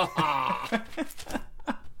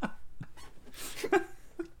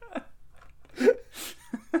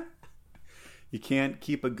 You can't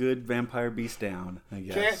keep a good vampire beast down, I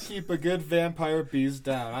guess. Can't keep a good vampire beast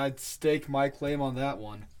down. I'd stake my claim on that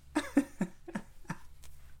one.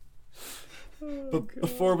 But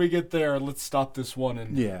before we get there, let's stop this one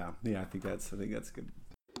and yeah, I think that's good.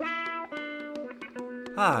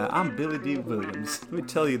 Hi, I'm Billy D. Williams. Let me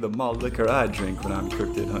tell you the malt liquor I drink when I'm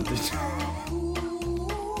cryptid hunted.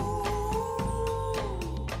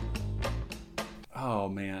 Oh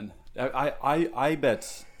man, I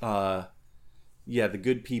bet. The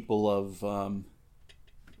good people of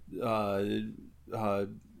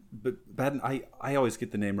Baden. I always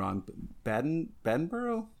get the name wrong.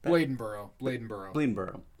 Bladenboro.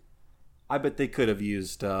 I bet they could have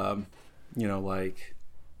used, like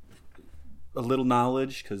a little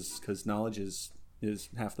knowledge, because knowledge is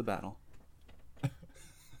half the battle.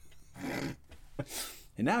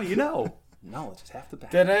 And now you know, knowledge is half the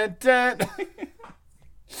battle. Dun-dun-dun.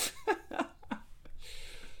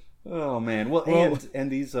 Oh man, well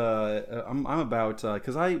and these I'm about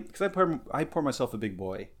because I pour myself a big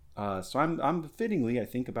boy, so I'm fittingly I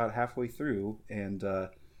think about halfway through, and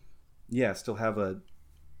still have a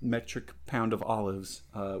metric pound of olives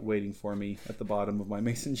waiting for me at the bottom of my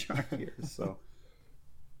mason jar here. So,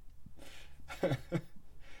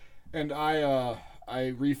 and I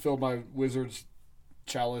refilled my Wizard's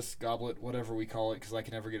chalice, goblet, whatever we call it, because I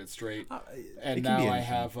can never get it straight. It And can be now I anything.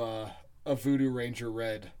 have a Voodoo Ranger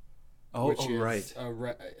Red, which is right.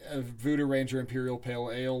 a Voodoo Ranger Imperial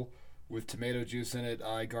Pale Ale with tomato juice in it.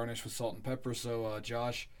 I garnish with salt and pepper. So,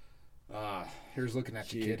 Josh, here's looking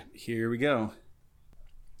at you, kid. Here we go.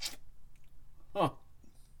 Huh.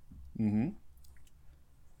 Mm-hmm.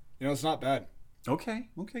 You know, it's not bad. Okay,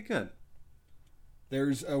 good.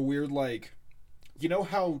 There's a weird, like, you know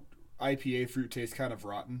how IPA fruit tastes kind of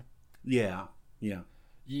rotten? Yeah.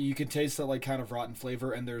 You can taste that, like, kind of rotten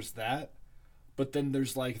flavor, and there's that. But then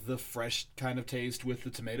there's, like, the fresh kind of taste with the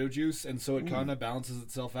tomato juice, and so it kind of balances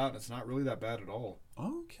itself out, and it's not really that bad at all.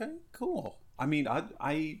 Okay, cool. I mean,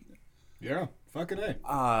 Yeah, fucking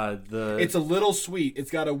A. the It's a little sweet.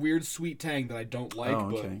 It's got a weird sweet tang that I don't like,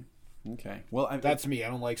 okay. Well, but that's me. I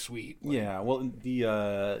don't like sweet. yeah. Well, the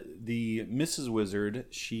Mrs. Wizard,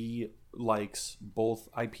 she likes both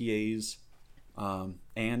IPAs,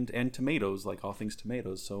 and tomatoes, like all things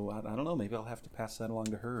tomatoes. So I don't know. Maybe I'll have to pass that along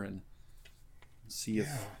to her and see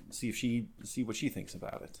what she thinks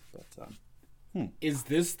about it. But Is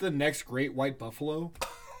this the next Great White Buffalo?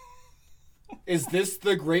 Is this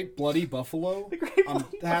the Great Bloody Buffalo? I'm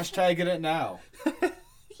hashtagging it now.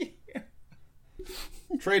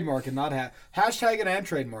 Trademarking, not hashtagging and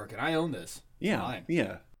trademarking. I own this. yeah, Fine.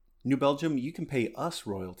 yeah. New Belgium, you can pay us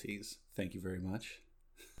royalties. Thank you very much.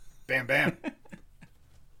 Bam, bam.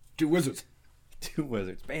 Two wizards. Two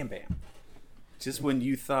wizards. Bam, bam. Just when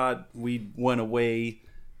you thought we went away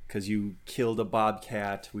because you killed a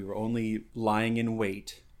bobcat, we were only lying in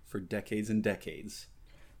wait for decades and decades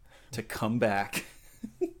to come back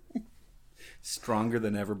stronger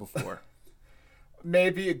than ever before.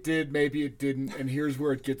 Maybe it did, maybe it didn't. And here's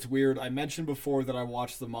where it gets weird. I mentioned before that I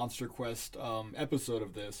watched the Monster Quest episode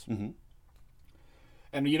of this. Mm-hmm.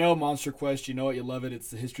 And you know Monster Quest, you know it, you love it.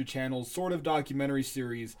 It's the History Channel's sort of documentary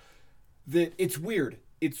series. That it's weird.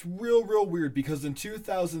 It's real weird because in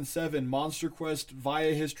 2007, Monster Quest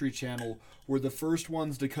via History Channel were the first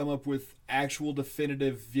ones to come up with actual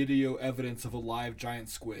definitive video evidence of a live giant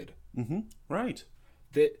squid. Mm-hmm. Right.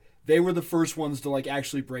 They were the first ones to like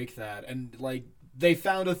actually break that, and like they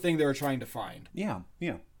found a thing they were trying to find. Yeah.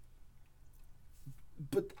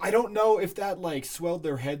 But I don't know if that like swelled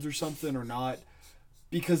their heads or something or not,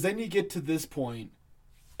 because then you get to this point,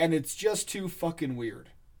 and it's just too fucking weird.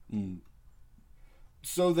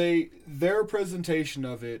 So their presentation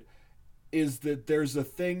of it is that there's a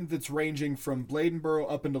thing that's ranging from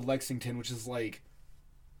Bladenboro up into Lexington, which is like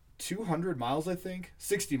 200 miles, I think.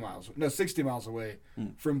 60 miles away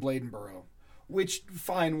from Bladenboro. Which,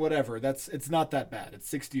 fine, whatever. It's not that bad. It's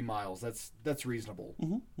 60 miles. That's reasonable.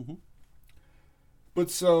 Mm-hmm. But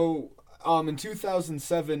so, in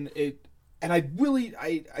 2007, and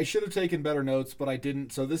I should have taken better notes, but I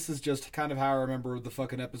didn't. So this is just kind of how I remember the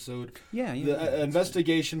fucking episode. Yeah. The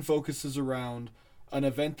investigation focuses around an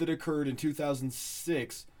event that occurred in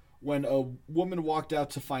 2006 when a woman walked out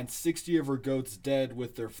to find 60 of her goats dead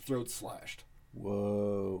with their throats slashed.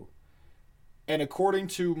 Whoa. And according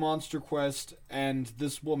to Monster Quest and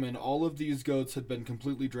this woman, all of these goats had been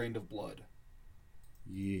completely drained of blood.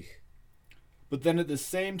 Yeah. But then at the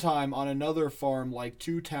same time, on another farm, like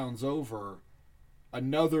 2 towns over, I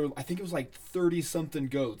think it was like 30-something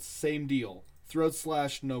goats, same deal. Throat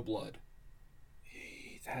slashed, no blood.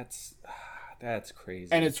 That's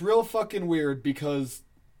crazy. And it's real fucking weird because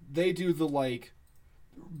they do the, like,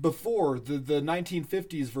 before, the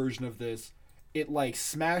 1950s version of this, it, like,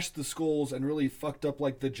 smashed the skulls and really fucked up,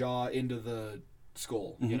 like, the jaw into the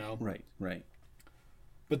skull, you know? Right.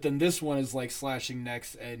 But then this one is, like, slashing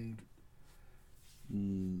necks and...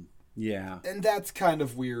 Yeah. And that's kind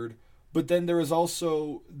of weird. But then there was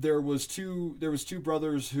two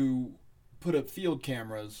brothers who put up field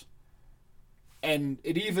cameras, and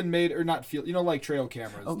it even made, or not field, like trail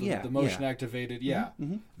cameras. The motion activated. Yeah.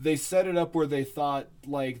 Mm-hmm. They set it up where they thought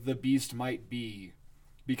like the beast might be,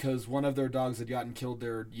 because one of their dogs had gotten killed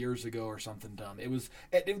there years ago or something dumb. It was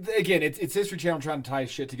again, it's History Channel trying to tie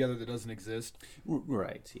shit together that doesn't exist.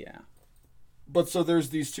 Right. Yeah. But so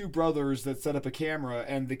there's these 2 brothers that set up a camera,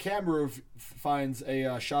 and the camera finds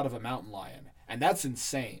a shot of a mountain lion. And that's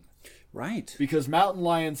insane. Right. Because mountain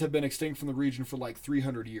lions have been extinct from the region for like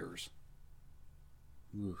 300 years.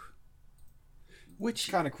 Oof. Which...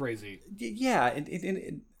 kind of crazy. Yeah,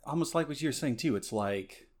 and almost like what you're saying, too. It's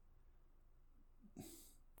like...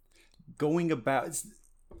 going about...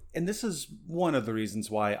 And this is one of the reasons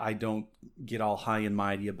why I don't get all high and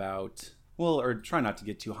mighty about... Well, or try not to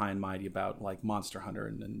get too high and mighty about like Monster Hunter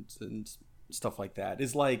and stuff like that.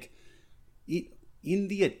 Is like in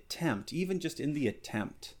the attempt, even just in the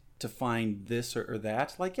attempt to find this or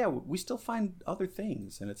that. Like, yeah, we still find other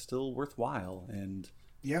things, and it's still worthwhile, and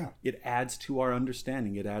Yeah. it adds to our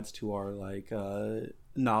understanding. It adds to our like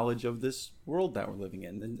knowledge of this world that we're living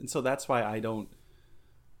in, and so that's why I don't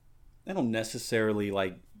necessarily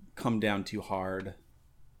like come down too hard,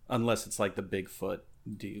 unless it's like the Bigfoot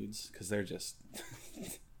dudes, because they're just,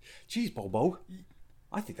 geez, Bobo,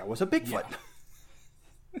 I think that was a Bigfoot.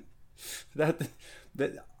 Yeah.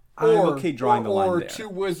 that I'm okay drawing the line there. Or two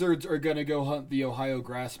wizards are gonna go hunt the Ohio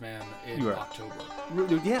grassman in October.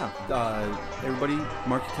 Yeah, everybody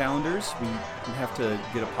mark your calendars. We have to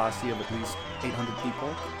get a posse of at least 800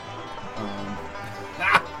 people.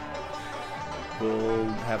 We'll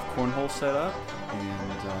have cornhole set up,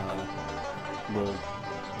 and we'll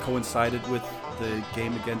coincide it with the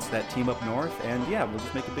game against that team up north, and yeah, we'll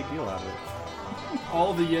just make a big deal out of it.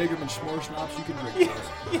 All the Jaegerman Schmorschnaps you can drink.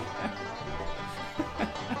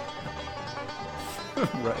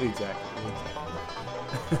 Right, exactly.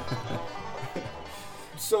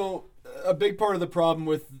 So a big part of the problem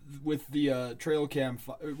with the trail cam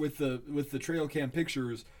with the trail cam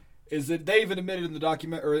pictures is that they even admitted in the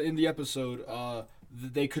document or in the episode that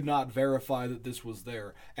they could not verify that this was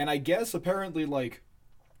there. And I guess apparently like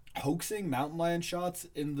hoaxing mountain lion shots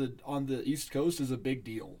on the East Coast is a big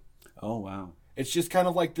deal. Oh wow. It's just kind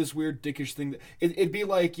of like this weird dickish thing. It'd be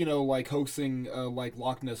like, like hoaxing like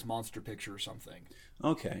Loch Ness Monster picture or something.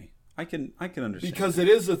 Okay. I can understand. Because it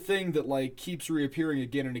is a thing that like keeps reappearing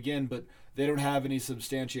again and again, but they don't have any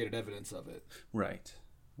substantiated evidence of it. Right.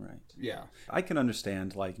 Yeah. I can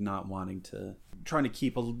understand like not wanting to, trying to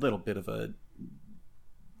keep a little bit of a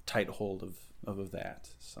tight hold of that.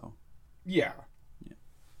 So. Yeah.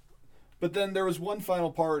 But then there was one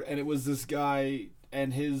final part, and it was this guy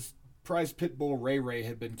and his prize pit bull Ray Ray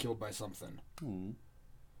had been killed by something.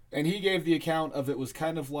 And he gave the account of it was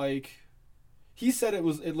kind of like, he said it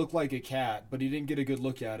looked like a cat, but he didn't get a good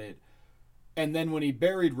look at it. And then when he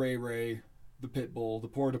buried Ray Ray, the pit bull, the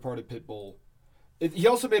poor departed pit bull, he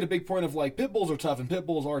also made a big point of like pit bulls are tough and pit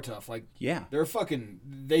bulls are tough. Like yeah, they're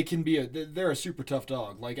a super tough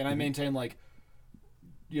dog. Like, and I maintain like,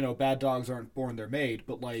 bad dogs aren't born, they're made,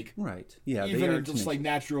 but like, right, yeah, even in just like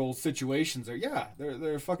natural situations,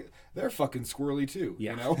 they're fucking squirrely too,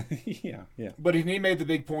 yeah. yeah. But he made the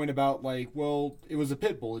big point about like, well, it was a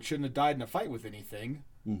pit bull, it shouldn't have died in a fight with anything,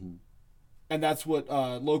 and that's what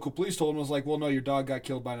local police told him, was like, well, no, your dog got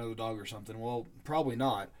killed by another dog or something. Well, probably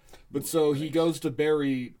not. But so he goes to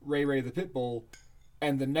bury Ray Ray the pit bull,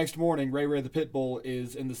 and the next morning Ray Ray the pit bull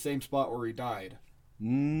is in the same spot where he died.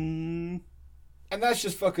 And that's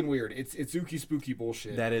just fucking weird. It's ooky spooky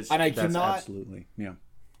bullshit. That is, and I that's cannot. Absolutely, yeah.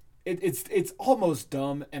 It's almost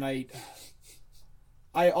dumb, and I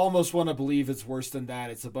almost want to believe it's worse than that.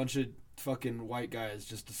 It's a bunch of fucking white guys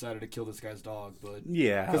just decided to kill this guy's dog, but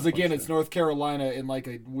yeah, because again, it's North Carolina in like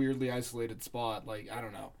a weirdly isolated spot. Like, I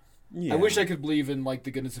don't know. Yeah. I wish I could believe in like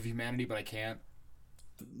the goodness of humanity, but I can't.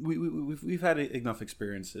 We've had enough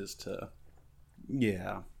experiences to,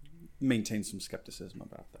 maintain some skepticism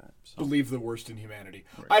about that. So. Believe the worst in humanity.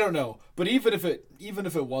 Right. I don't know, but even if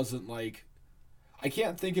it wasn't, like, I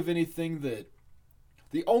can't think of anything that.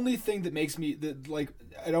 The only thing that makes me that like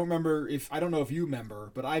I don't know if you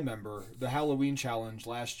remember, but I remember the Halloween challenge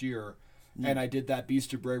last year, and I did that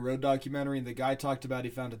Beast of Bray Road documentary, and the guy talked about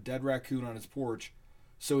he found a dead raccoon on his porch,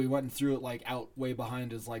 so he went and threw it like out way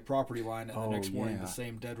behind his like property line, and the next morning the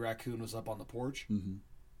same dead raccoon was up on the porch.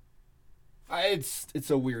 It's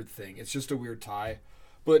a weird thing. It's just a weird tie.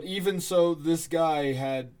 But even so, this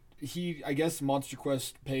guy I guess Monster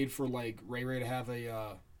Quest paid for like Ray Ray to have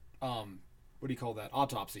a what do you call that?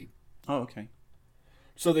 Autopsy. Oh, okay.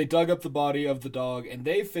 So they dug up the body of the dog, and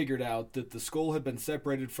they figured out that the skull had been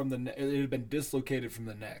separated from it had been dislocated from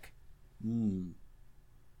the neck.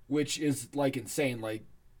 Which is like insane. Like,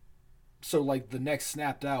 so like the neck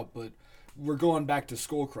snapped out, but we're going back to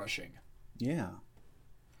skull crushing. Yeah.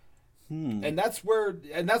 And that's where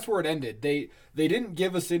it ended. They didn't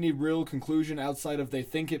give us any real conclusion outside of they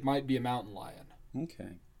think it might be a mountain lion.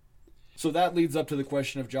 Okay. So that leads up to the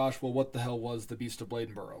question of Josh, well, what the hell was the Beast of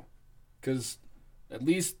Bladenboro? Because at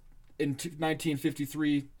least in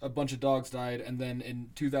 1953, a bunch of dogs died, and then in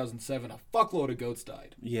 2007, a fuckload of goats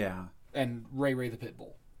died. Yeah. And Ray Ray the pit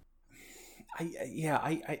bull.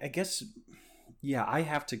 I guess, I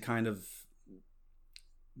have to kind of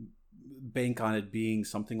bank on it being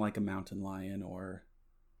something like a mountain lion or,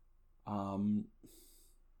 and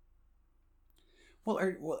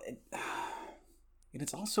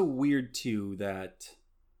it's also weird too that,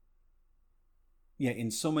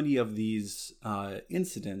 in so many of these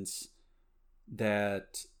incidents,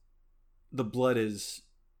 that the blood is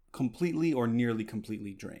completely or nearly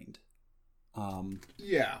completely drained.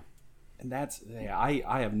 Yeah. And I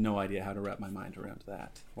have no idea how to wrap my mind around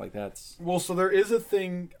that. Like that's Well, so there is a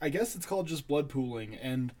thing, I guess it's called just blood pooling,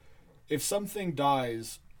 and if something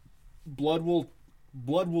dies, blood will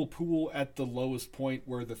pool at the lowest point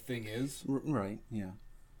where the thing is. right. Yeah.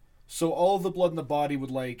 So all the blood in the body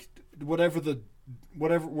would like wherever the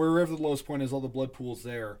lowest point is, all the blood pools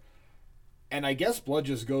there. And I guess blood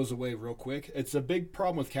just goes away real quick. It's a big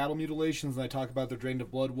problem with cattle mutilations, and I talk about they're drained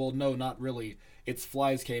of blood. Well, no, not really. It's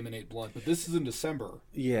flies came and ate blood. But this is in December.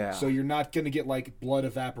 Yeah. So you're not going to get, like, blood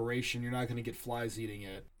evaporation. You're not going to get flies eating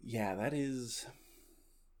it. Yeah, that is...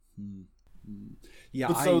 Yeah,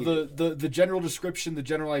 But so the general description, the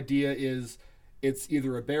general idea is it's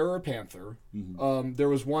either a bear or a panther. Mm-hmm. There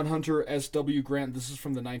was one hunter, S.W. Grant. This is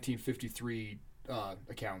from the 1953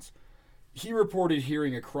 accounts. He reported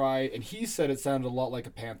hearing a cry, and he said it sounded a lot like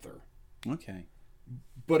a panther. Okay.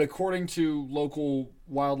 But according to local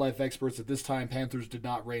wildlife experts at this time, panthers did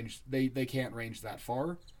not range. They can't range that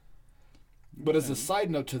far. But as a side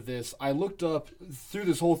note to this, I looked up through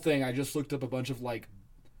this whole thing. I just looked up a bunch of like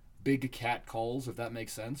big cat calls, if that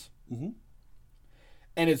makes sense. Mm-hmm.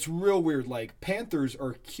 And it's real weird. Like panthers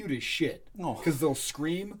are cute as shit because they'll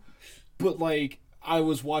scream, but like I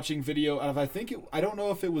was watching video of I don't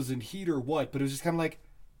know if it was in heat or what, but it was just kind of like,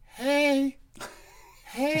 hey,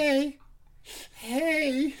 hey.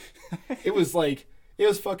 Hey, it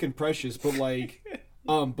was fucking precious, but like,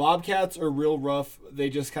 bobcats are real rough. They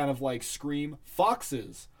just kind of like scream.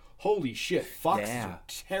 Foxes, holy shit, foxes are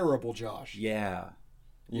terrible, Josh. Yeah.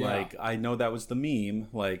 Like I know that was the meme.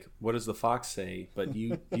 Like, what does the fox say? But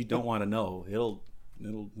you don't want to know. It'll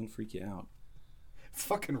freak you out. It's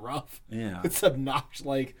fucking rough. Yeah, it's obnoxious.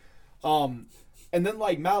 Like, and then,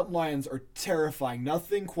 like, mountain lions are terrifying.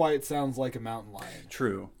 Nothing quite sounds like a mountain lion.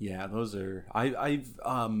 True. Yeah, those are. I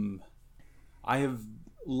have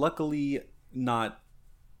luckily not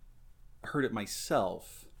heard it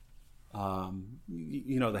myself.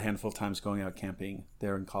 You know, the handful of times going out camping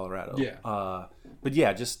there in Colorado. Yeah. But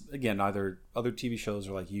yeah, just again, either other TV shows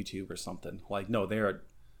or like YouTube or something. Like, no, they are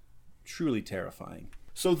truly terrifying.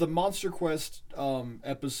 So the Monster Quest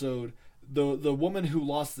episode. The woman who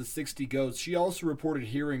lost the 60 goats, she also reported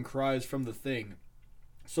hearing cries from the thing.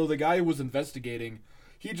 So the guy who was investigating,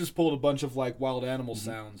 he just pulled a bunch of like wild animal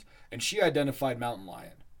sounds, and she identified mountain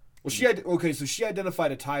lion. Well, she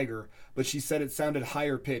identified a tiger, but she said it sounded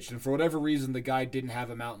higher pitched, and for whatever reason, the guy didn't have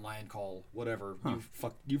a mountain lion call. Whatever,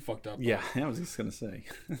 you fucked up. Yeah, I was just gonna say.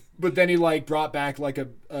 But then he like brought back like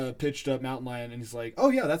a pitched up mountain lion, and he's like, oh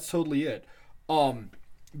yeah, that's totally it.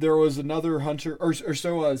 There was another hunter,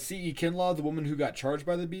 C.E. Kinlaw, the woman who got charged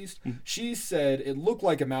by the beast, she said it looked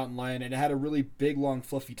like a mountain lion and it had a really big, long,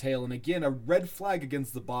 fluffy tail. And again, a red flag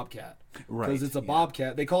against the bobcat. Right. Because it's a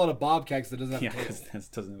bobcat. They call it a bobcat because it doesn't have a tail. Yeah, it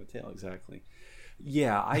doesn't have a tail, exactly.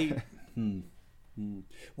 Yeah,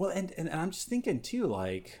 Well, and I'm just thinking, too,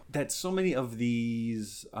 like, that so many of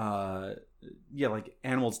these, like,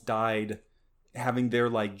 animals died having their,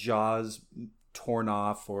 like, jaws torn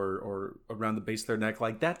off or around the base of their neck.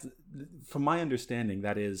 Like that, from my understanding,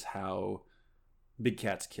 that is how big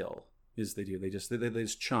cats kill. Is they just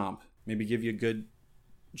chomp, maybe give you a good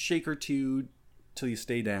shake or two till you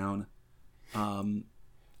stay down. And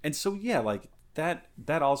so like that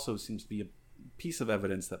also seems to be a piece of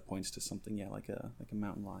evidence that points to something, like a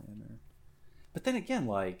mountain lion. But then again,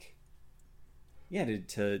 like,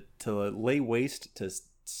 to lay waste to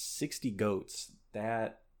 60 goats,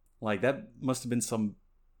 that must have been some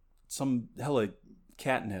hella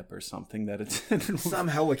catnip or something that it's some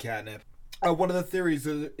hella catnip. One of the theories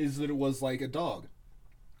is that it was like a dog,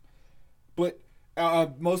 but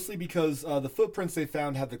mostly because the footprints they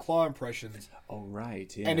found had the claw impressions. Oh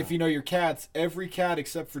right, yeah. And if you know your cats, every cat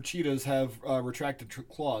except for cheetahs have retracted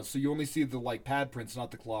claws, so you only see the like pad prints,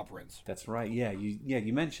 not the claw prints. That's right. Yeah,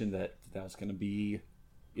 you mentioned that was going to be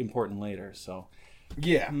important later, so.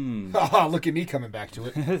 Yeah. Look at me coming back to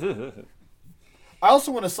it. I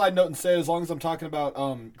also want to side note and say, as long as I'm talking about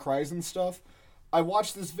cries and stuff, I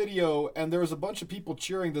watched this video and there was a bunch of people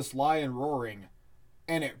cheering this lion roaring,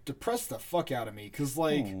 and it depressed the fuck out of me because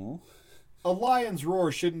like a lion's roar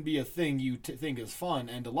shouldn't be a thing you think is fun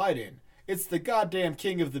and delight in. It's the goddamn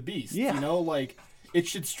king of the beast. Yeah. You know, like it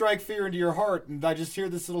should strike fear into your heart. And I just hear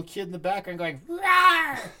this little kid in the background going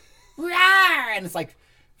roar, roar, and it's like,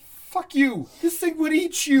 fuck you. This thing would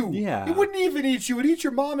eat you. Yeah. It wouldn't even eat you. It'd eat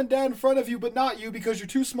your mom and dad in front of you, but not you because you're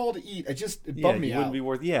too small to eat. It bummed me out. Wouldn't be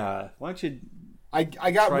worth. Yeah. Why don't you? I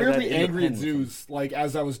got weirdly angry at zoos, like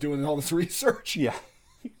as I was doing all this research. Yeah.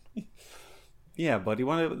 Yeah, buddy.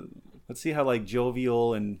 Let's see how like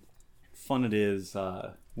jovial and fun it is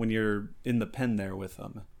when you're in the pen there with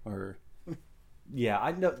them. Or yeah,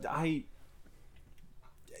 I know I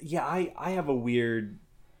have a weird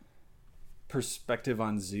perspective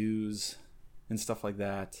on zoos and stuff like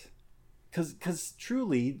that, because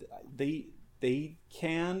truly they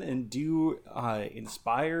can and do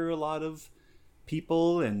inspire a lot of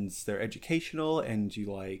people, and they're educational, and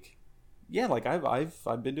you like, yeah, like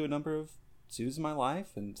I've been to a number of zoos in my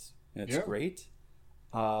life, and it's great.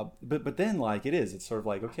 But then like it's sort of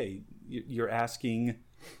like, okay, you're asking,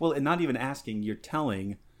 well, and not even asking, you're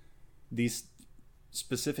telling these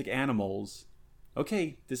specific animals,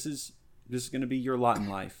 okay, this is going to be your lot in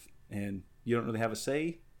life, and you don't really have a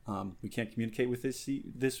say. We can't communicate with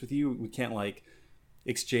this with you. We can't like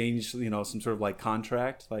exchange, some sort of like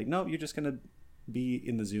contract. Like, no, you're just going to be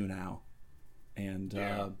in the zoo now, and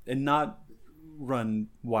not run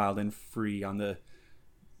wild and free on the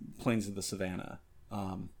plains of the savannah.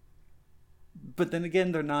 But then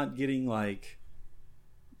again, they're not getting like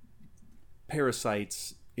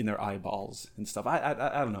parasites in their eyeballs and stuff. I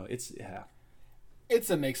don't know. It's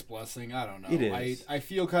a mixed blessing. I don't know. It is. I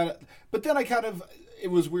feel kind of, but then it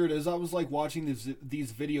was weird as I was like watching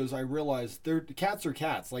these videos. I realized cats are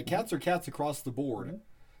cats. Like cats are cats across the board. Mm-hmm.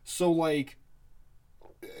 So like,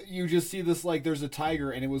 you just see this, like there's a tiger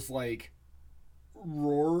and it was like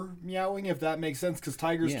roar meowing, if that makes sense, because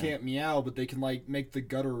tigers can't meow, but they can like make the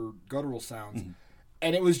guttural sounds. Mm-hmm.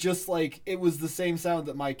 And it was just like, it was the same sound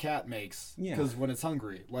that my cat makes, because when it's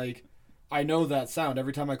hungry, like I know that sound.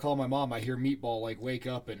 Every time I call my mom, I hear Meatball like wake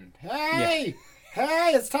up and hey,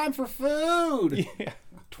 it's time for food.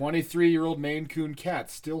 23-year-old Maine Coon cat,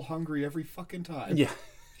 still hungry every fucking time. Yeah.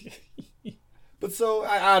 But so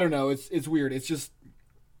I don't know. It's weird. It's just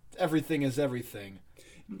everything is everything.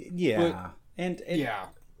 Yeah. But, and yeah.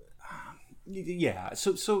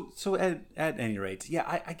 So at any rate,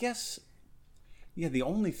 I guess. Yeah, the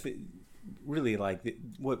only thing, really, like,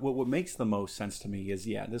 what makes the most sense to me is,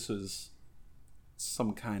 this was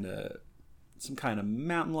some kind of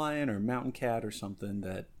mountain lion or mountain cat or something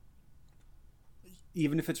that,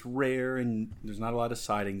 even if it's rare and there's not a lot of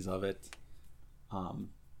sightings of it,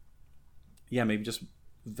 maybe just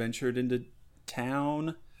ventured into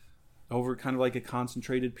town over kind of like a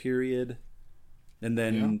concentrated period, and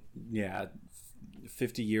then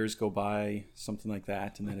 50 years go by, something like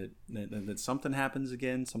that, and then something happens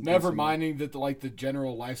again. Never minding that the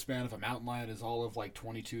general lifespan of a mountain lion is all of like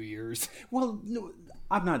 22 years. Well, no,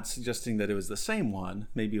 I'm not suggesting that it was the same one.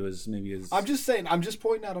 Maybe it was. I'm just saying. I'm just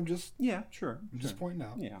pointing out. Sure. I'm just pointing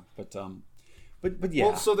out. Yeah, but yeah.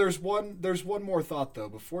 Well, so there's one more thought though.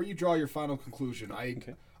 Before you draw your final conclusion,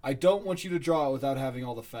 I don't want you to draw it without having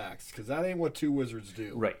all the facts, because that ain't what two wizards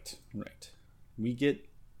do. Right. We get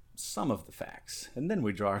some of the facts, and then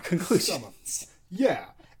we draw our conclusions. Some of them. Yeah,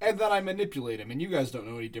 and then I manipulate them, and you guys don't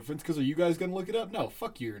know any difference, because are you guys going to look it up? No,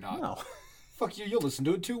 fuck you, you're not. No. Fuck you, you'll listen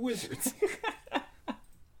to it, Two Wizards.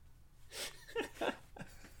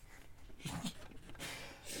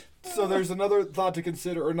 So there's another thought to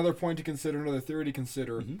consider, or another point to consider, another theory to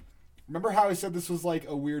consider. Mm-hmm. Remember how I said this was like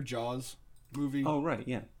a weird Jaws movie? Oh, right,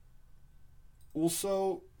 yeah. Well,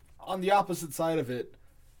 so, on the opposite side of it,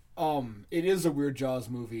 it is a weird Jaws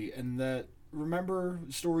movie, and that, remember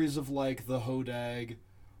stories of like the hodag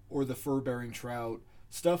or the fur-bearing trout,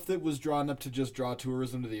 stuff that was drawn up to just draw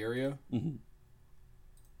tourism to the area? Mm-hmm.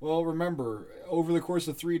 Well, remember, over the course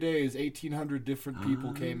of 3 days, 1,800 different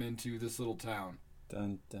people came into this little town.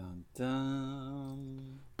 Dun, dun,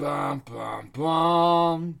 dun. Bum, bum,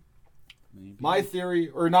 bum. Maybe. My theory,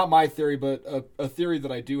 or not my theory, but a theory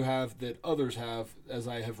that I do have that others have, as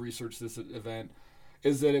I have researched this event,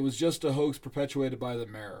 is that it was just a hoax perpetuated by the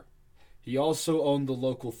mayor. He also owned the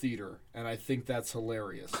local theater, and I think that's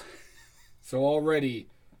hilarious. So already,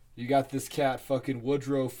 you got this cat, fucking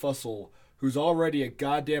Woodrow Fussell, who's already a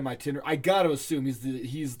goddamn itinerant. I gotta assume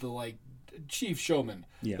he's the like chief showman,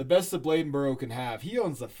 the best that Bladenboro can have. He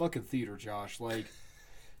owns the fucking theater, Josh. Like,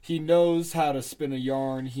 he knows how to spin a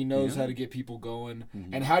yarn. He knows how to get people going.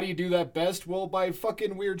 Mm-hmm. And how do you do that best? Well, by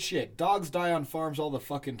fucking weird shit. Dogs die on farms all the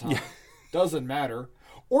fucking time. Yeah. Doesn't matter.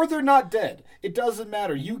 Or they're not dead. It doesn't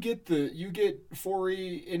matter. You get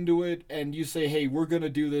 4E into it, and you say, hey, we're going to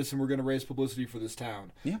do this, and we're going to raise publicity for this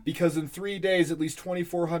town. Yeah. Because in 3 days, at least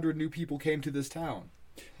 2,400 new people came to this town.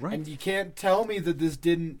 Right. And you can't tell me that this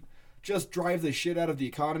didn't just drive the shit out of the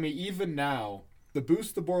economy. Even now, the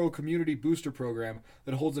Boost the Borough Community Booster Program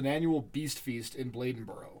that holds an annual Beast Feast in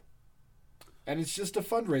Bladenboro. And it's just a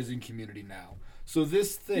fundraising community now. So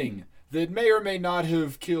this thing that may or may not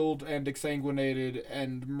have killed and exsanguinated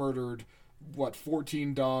and murdered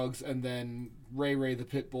 14 dogs, and then Ray Ray the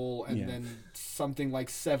pit bull, and then something like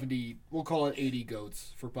 70, we'll call it 80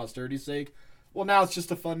 goats for posterity's sake. Well, now it's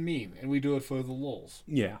just a fun meme, and we do it for the lulz.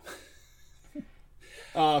 Yeah.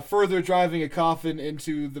 Further driving a coffin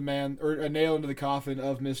into the man, or a nail into the coffin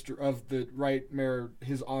of the Right Mayor,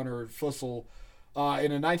 His Honor Fussell,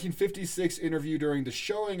 in a 1956 interview during the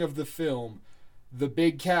showing of the film The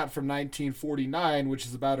Big Cat from 1949, which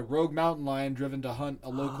is about a rogue mountain lion driven to hunt a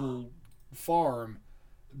local farm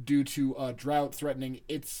due to drought threatening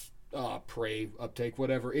its prey uptake,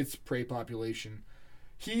 whatever, its prey population.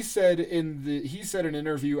 He said in an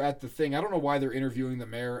interview at the thing, I don't know why they're interviewing the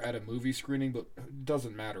mayor at a movie screening, but it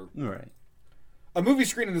doesn't matter. All right. A movie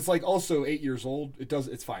screening that's like also 8 years old,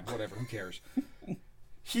 it's fine, whatever, who cares?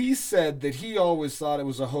 He said that he always thought it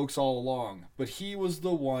was a hoax all along, but he was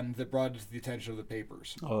the one that brought it to the attention of the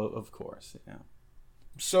papers. Oh, of course, yeah.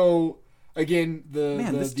 So, again,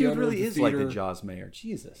 this dude really is like the Jaws mayor.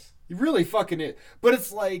 Jesus. He really fucking is. But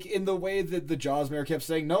it's like in the way that the Jaws mayor kept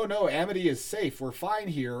saying, no, Amity is safe. We're fine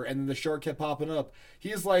here. And then the shark kept popping up.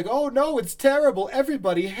 He's like, oh, no, it's terrible.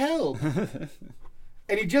 Everybody help.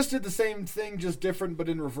 And he just did the same thing, just different, but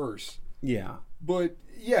in reverse. Yeah. But,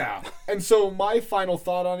 yeah. And so my final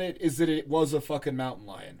thought on it is that it was a fucking mountain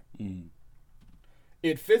lion. Mm.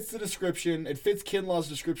 It fits the description. It fits Kinlaw's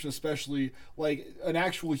description especially. Like, an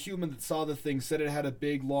actual human that saw the thing said it had a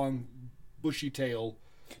big, long, bushy tail.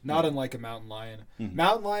 Not unlike a mountain lion. Mm-hmm.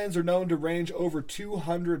 Mountain lions are known to range over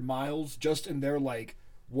 200 miles just in their, like,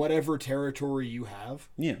 whatever territory you have.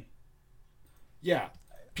 Yeah. Yeah.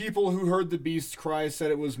 People who heard the beast's cry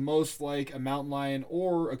said it was most like a mountain lion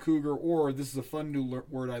or a cougar or, this is a fun new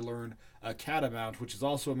word I learned, a catamount, which is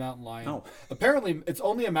also a mountain lion. Oh. Apparently, it's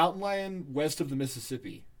only a mountain lion west of the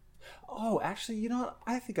Mississippi. Oh, actually, you know what?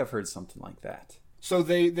 I think I've heard something like that. So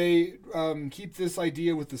they keep this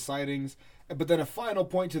idea with the sightings. But then a final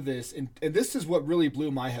point to this, and this is what really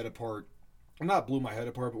blew my head apart. Not blew my head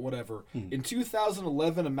apart, but whatever. In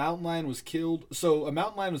 2011, a mountain lion was killed. So a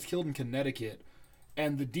mountain lion was killed in Connecticut.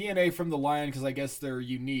 And the DNA from the lion, because I guess they're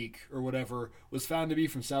unique or whatever, was found to be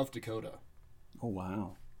from South Dakota. Oh,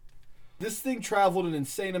 wow. This thing traveled an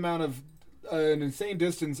insane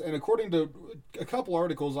distance. And according to a couple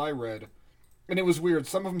articles I read, and it was weird.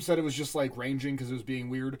 Some of them said it was just like ranging because it was being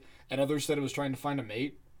weird. And others said it was trying to find a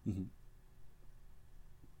mate. Mm-hmm.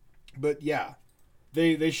 But yeah,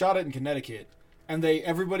 they shot it in Connecticut, and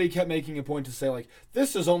everybody kept making a point to say, like,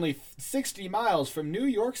 this is only 60 miles from New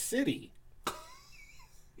York City.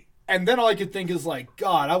 And then all I could think is, like,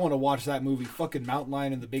 God, I want to watch that movie, fucking Mountain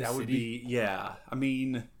Lion in the Big City. That would be, yeah. I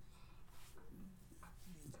mean,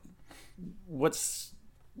 what's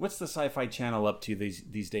the Sci-Fi Channel up to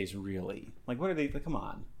these days, really? Like, what are they, come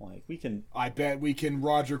on. Like, we can... I bet we can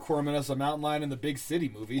Roger Corman us a Mountain Lion in the Big City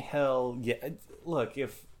movie. Hell, yeah. Look,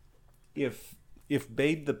 if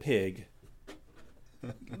Babe the Pig,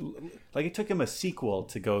 like, it took him a sequel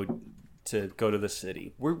to go to the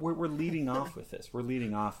city. We're leading off with this. We're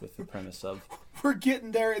leading off with the premise of we're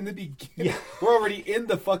getting there in the beginning. Yeah. We're already in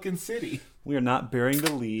the fucking city. We are not bearing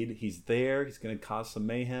the lead. He's there. He's going to cause some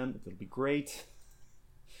mayhem. It'll be great.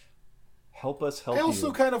 Help us help you. I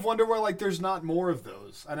also kind of wonder why, like, there's not more of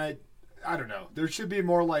those. And I don't know. There should be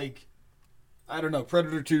more, like, I don't know,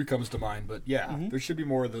 Predator 2 comes to mind, but yeah, there should be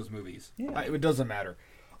more of those movies. Yeah. It doesn't matter.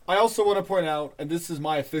 I also want to point out, and this is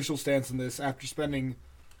my official stance on this after spending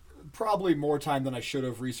probably more time than I should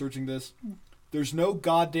have researching this, there's no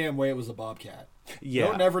goddamn way it was a bobcat.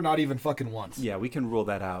 Yeah. No, never, not even fucking once. Yeah, we can rule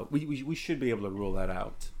that out. We should be able to rule that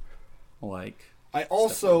out. Like, I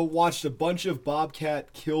also watched a bunch of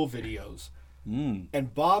bobcat kill videos.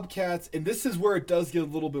 And bobcats, and this is where it does get a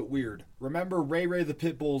little bit weird. Remember, Ray Ray the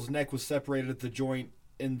pit bull's neck was separated at the joint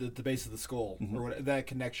in the base of the skull, or that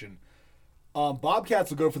connection.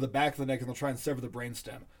 Bobcats will go for the back of the neck and they'll try and sever the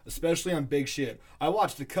brainstem, especially on big shit. I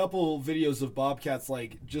watched a couple videos of bobcats,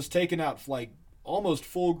 like, just taking out, like, almost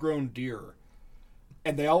full-grown deer.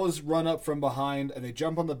 And they always run up from behind, and they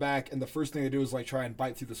jump on the back, and the first thing they do is, like, try and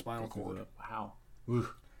bite through the spinal cord. Wow.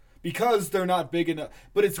 Oof. Because they're not big enough.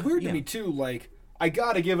 But it's weird to me, too, like, I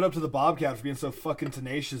gotta give it up to the bobcat for being so fucking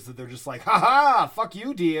tenacious that they're just like, ha, fuck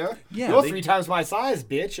you, dear. Yeah, you're 3 times my size,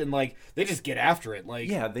 bitch. And, like, they just get after it. Like,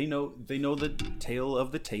 yeah, they know the tail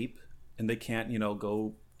of the tape, and they can't,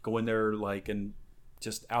 go in there, like, and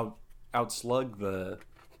just outslug the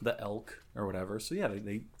elk or whatever. So yeah,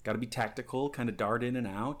 they got to be tactical, kind of dart in and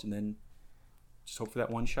out, and then just hope for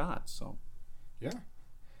that one shot. So yeah.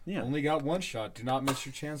 Only got one shot. Do not miss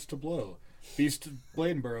your chance to blow. Beast of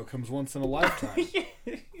Bladenborough comes once in a lifetime.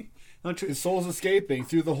 His soul's escaping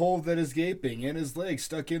through the hole that is gaping, and his leg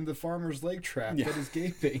stuck in the farmer's leg trap that is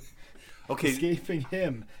gaping. Okay. escaping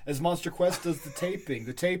him as Monster Quest does the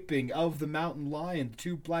taping of the mountain lion, the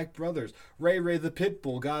two black brothers, Ray Ray the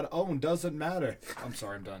Pitbull, got owned, doesn't matter. I'm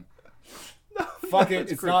sorry, I'm done. Fuck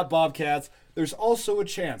it, it's not Bobcats. There's also a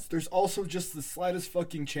chance, there's also just the slightest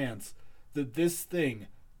fucking chance that this thing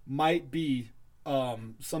might be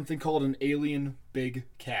something called an alien big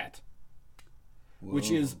cat. Whoa.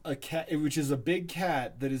 Which is a big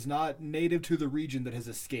cat that is not native to the region that has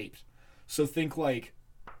escaped. So think like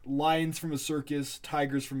lions from a circus,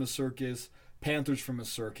 tigers from a circus, panthers from a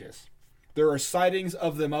circus. There are sightings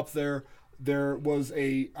of them up there. There was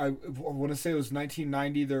I want to say it was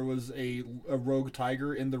 1990. There was a rogue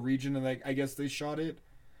tiger in the region, and I guess they shot it.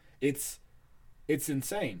 It's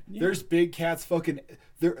insane. Yeah. There's big cats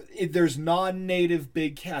there's non-native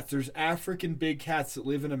big cats. There's African big cats that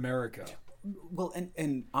live in America. Well,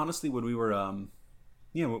 and honestly, when we were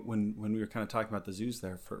when we were kind of talking about the zoos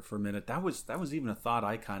there for a minute, that was even a thought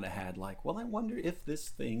I kind of had, like, well, I wonder if this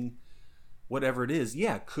thing, whatever it is,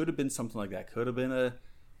 could have been something like that. Could have been a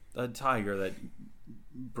tiger that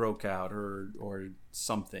broke out or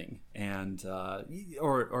something, and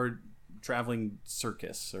or traveling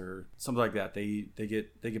circus or something like that. They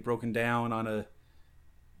get broken down on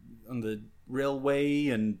the railway,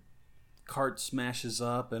 and cart smashes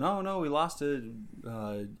up, and oh no, we lost a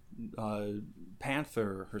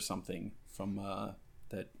panther or something from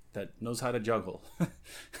that knows how to juggle.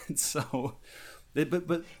 And so,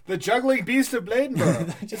 but the juggling beast of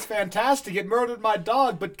Bladenborough, it's fantastic. It murdered my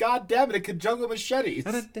dog, but god damn it could juggle machetes.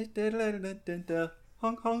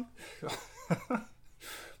 Honk honk.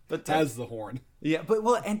 But has the horn. Yeah, but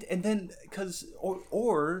well, and then because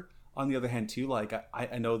or on the other hand too, like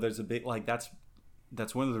I know there's a bit like that's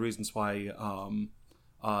one of the reasons why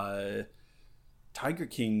Tiger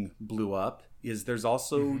King blew up, is there's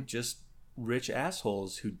also just rich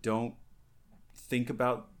assholes who don't think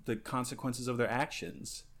about the consequences of their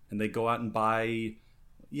actions, and they go out and buy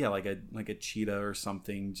like a cheetah or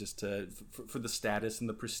something just for the status and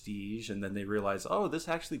the prestige, and then they realize, oh, this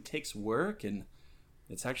actually takes work, and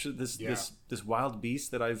it's actually this wild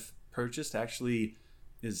beast that I've purchased actually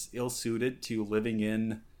is ill-suited to living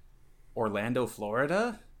in Orlando,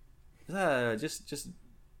 Florida. Just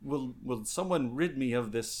will someone rid me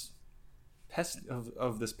of this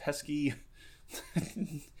of this pesky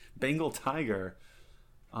Bengal tiger?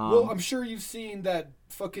 Well, I'm sure you've seen that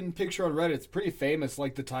fucking picture on Reddit. It's pretty famous,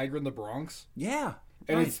 like the tiger in the Bronx. Yeah,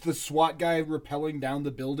 and right. It's the SWAT guy rappelling down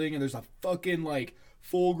the building, and there's a fucking like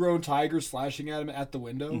full-grown tiger slashing at him at the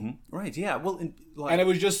window. Mm-hmm. Right? Yeah. Well, and it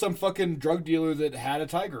was just some fucking drug dealer that had a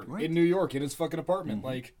tiger in New York in his fucking apartment.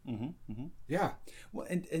 Like, yeah. Well,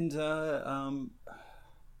 and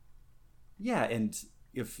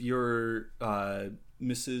if you're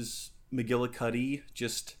Mrs. McGillicuddy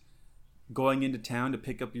just going into town to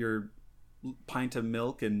pick up your pint of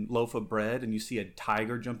milk and loaf of bread, and you see a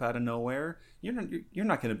tiger jump out of nowhere, you're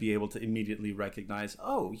not going to be able to immediately recognize,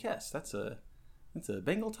 oh yes, that's a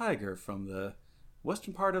Bengal tiger from the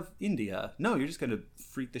western part of India. No, you're just going to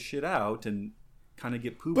freak the shit out and kind of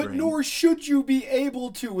get poo brain. But nor should you be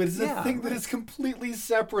able to. It's a thing that is completely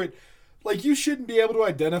separate. Like, you shouldn't be able to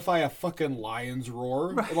identify a fucking lion's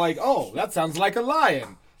roar. Right. Like, oh, that sounds like a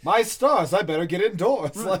lion. My stars, I better get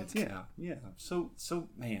indoors. Right. Like, yeah. So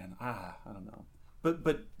man, I don't know.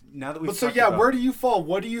 But now that we've where do you fall?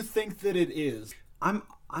 What do you think that it is? I'm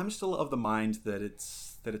still of the mind that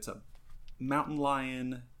it's a mountain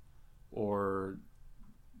lion, or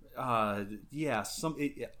I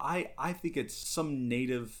think it's some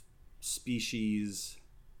native species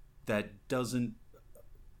that doesn't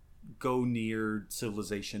go near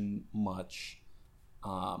civilization much,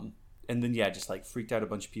 and then just like freaked out a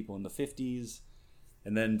bunch of people in the 50s,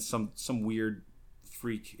 and then some weird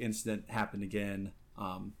freak incident happened again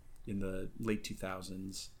in the late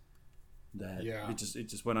 2000s that it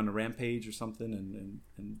just went on a rampage or something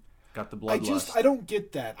and got the bloodlust. I don't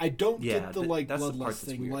get that. I don't get the bloodlust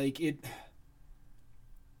thing. Like it.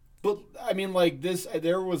 But I mean, like this,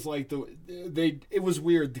 there was like it was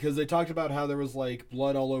weird because they talked about how there was like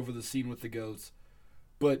blood all over the scene with the goats,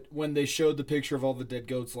 but when they showed the picture of all the dead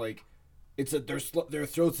goats, like their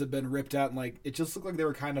throats had been ripped out, and like it just looked like they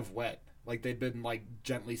were kind of wet, like they'd been like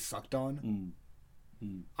gently sucked on.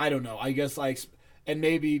 I don't know. I guess and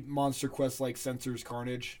maybe Monster Quest like censors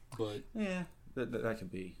carnage, but yeah, that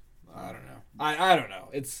could be. I don't know. I don't know.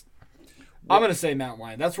 I'm going to say Mountain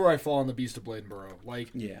Lion. That's where I fall on the Beast of Bladenborough. Like,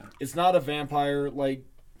 it's not a vampire. Like,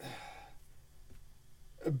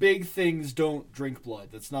 big things don't drink blood.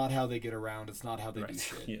 That's not how they get around. It's not how they do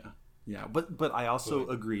shit. Yeah. But I also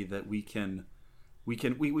agree that we can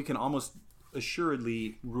almost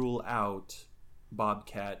assuredly rule out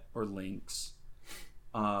bobcat, or lynx.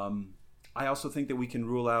 I also think that we can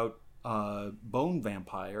rule out bone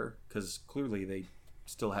vampire, because clearly they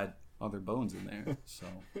still had other bones in there. So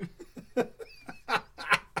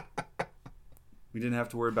we didn't have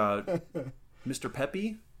to worry about Mr.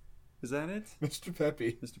 Peppy. Is that it? Mr.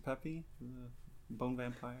 Peppy. Mr. Peppy, the bone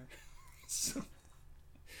vampire. So,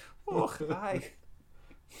 oh, hi.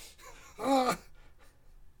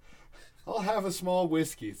 I'll have a small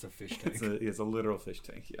whiskey. It's a fish tank. It's a literal fish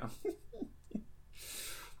tank. Yeah.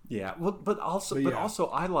 Yeah. Well, but also,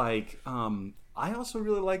 I like. I also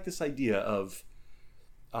really like this idea of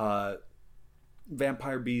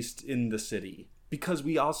vampire beast in the city, because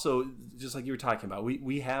we also, just like you were talking about,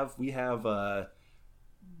 we have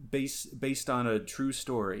based on a true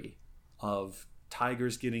story of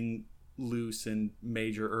tigers getting loose in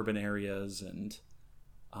major urban areas, and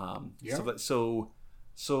so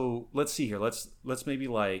let's see here. Let's maybe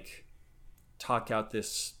like talk out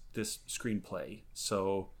this screenplay.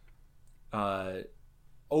 So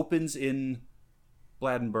opens in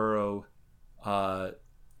Bladdenboro.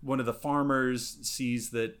 One of the farmers sees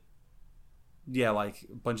that, like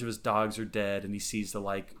a bunch of his dogs are dead, and he sees the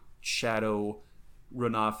like shadow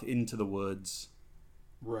run off into the woods.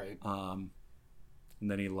 Right. And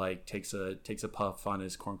then he like takes a puff on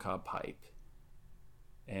his corncob pipe.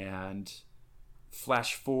 And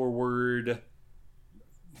flash forward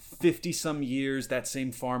 50 some years, that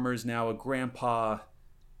same farmer is now a grandpa,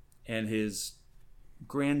 and his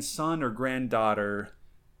grandson or granddaughter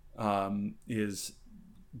is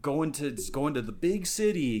going to the big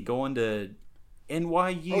city, going to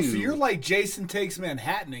NYU. Oh, so you're like Jason Takes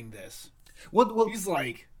Manhattaning this. Well, he's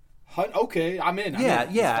like, okay, I'm in. Yeah.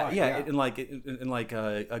 And like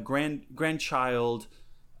a grandchild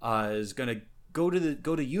is gonna go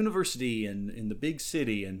to university in the big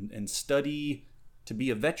city and study to be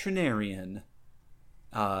a veterinarian,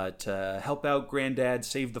 to help out granddad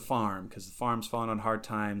save the farm, because the farm's fallen on hard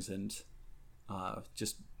times, and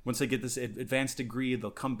just once they get this advanced degree, they'll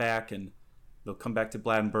come back to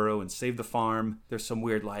Bladdenboro and save the farm. There's some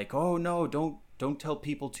weird like, oh no, don't tell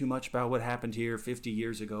people too much about what happened here 50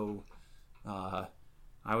 years ago. I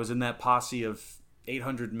was in that posse of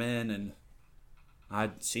 800 men, and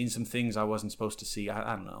I'd seen some things I wasn't supposed to see.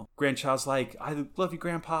 I don't know. Grandchild's like, I love you,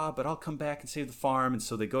 Grandpa, but I'll come back and save the farm. And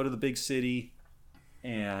so they go to the big city,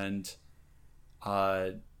 and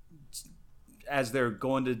as they're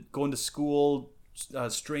going to school,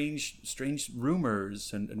 strange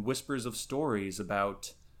rumors and whispers of stories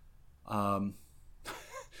about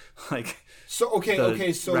like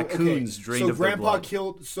raccoons drained of their blood.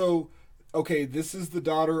 This is the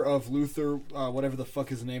daughter of Luther, whatever the fuck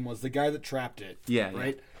his name was, the guy that trapped it. Yeah,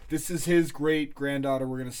 right. Yeah. This is his great granddaughter.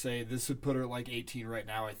 We're gonna say this would put her at like 18 right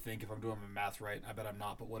now, I think, if I'm doing my math right. I bet I'm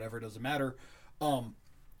not, but whatever, it doesn't matter.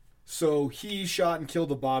 So he shot and killed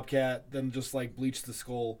the bobcat, then just like bleached the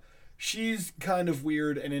skull. She's kind of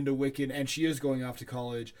weird and into Wiccan, and she is going off to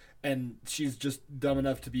college, and she's just dumb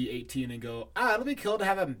enough to be 18 and go, it'll be cool to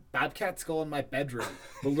have a bobcat skull in my bedroom.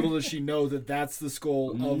 But little does she know that that's the skull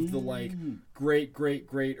of the like great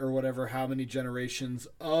or whatever, how many generations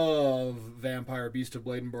of vampire Beast of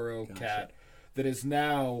Bladdenboro cat that is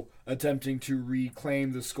now attempting to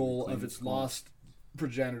reclaim the skull of its lost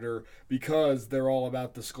progenitor, because they're all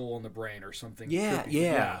about the skull and the brain or something.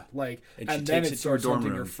 Yeah. Like, and then it starts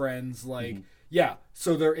hunting her friends. Like,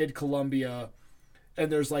 so they're in Columbia, and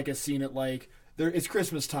there's like a scene at like it's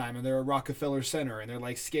Christmas time, and they're at Rockefeller Center, and they're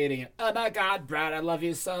like skating. And, oh my God, Brad, I love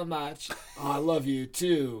you so much. Oh, I love you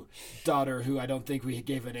too, daughter, who I don't think we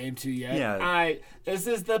gave a name to yet. Yeah. This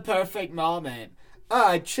is the perfect moment.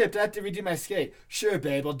 I tripped. I have to redo my skate. Sure,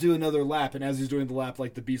 babe. I'll do another lap. And as he's doing the lap,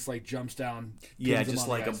 like the beast like jumps down. Yeah, just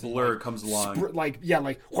like a blur comes along.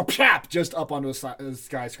 Whoop, just up onto a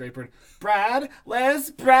skyscraper. Brad, where's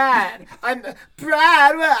Brad?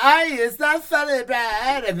 Brad. Where are you? It's not funny,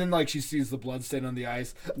 Brad. And then like she sees the blood stain on the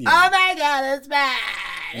ice. Yeah. Oh my God, it's Brad.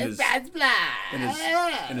 It's Brad's blood.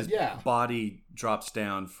 And his body drops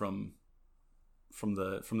down from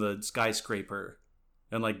the skyscraper,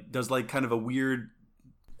 and like does like kind of a weird,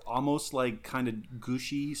 almost like kind of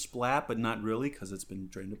gushy splat, but not really, because it's been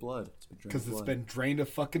drained of blood. Because it's been drained of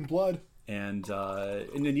fucking blood. And so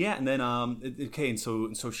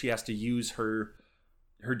she has to use her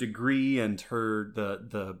degree, and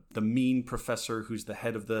the mean professor who's the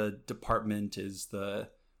head of the department is the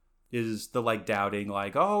like doubting,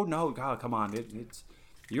 like, oh no, God, come on, it's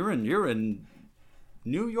you're in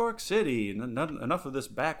New York City, and enough of this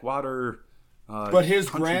backwater But his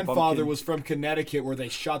country grandfather bumpkin. was from Connecticut, where they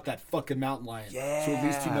shot that fucking mountain lion. So at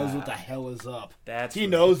least he knows what the hell is up. He right.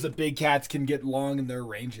 knows that big cats can get long in their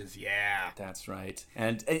ranges. Yeah. That's right.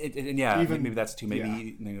 And yeah, Even- maybe that's too. Maybe,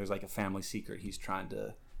 yeah. maybe there's like a family secret he's trying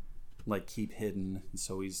to like keep hidden. And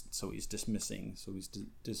so he's dismissing. So he's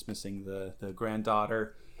dismissing the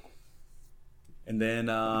granddaughter. And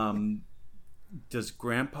then does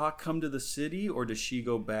Grandpa come to the city, or does she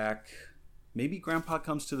go back? Maybe Grandpa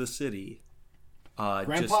comes to the city.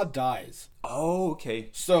 Grandpa dies. Oh, okay.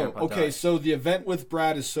 So, Grandpa okay, dies. so the event with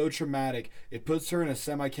Brad is so traumatic, it puts her in a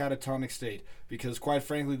semi-catatonic state because, quite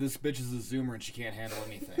frankly, this bitch is a zoomer and she can't handle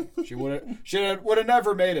anything. She would have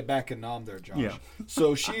never made it back in Nam there, Josh. Yeah.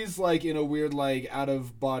 So she's like in a weird like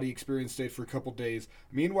out-of-body experience state for a couple days.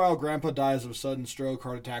 Meanwhile, Grandpa dies of a sudden stroke,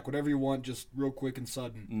 heart attack, whatever you want, just real quick and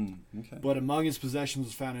sudden. Okay. But among his possessions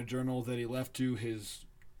was found a journal that he left to his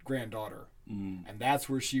granddaughter. And that's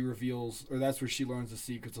where she reveals, or that's where she learns the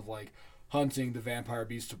secrets of like hunting the vampire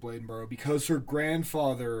beast of Bladenborough, because her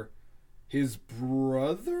grandfather, his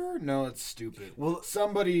brother, no, it's stupid. Well-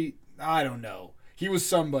 somebody, I don't know. He was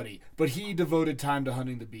somebody, but he devoted time to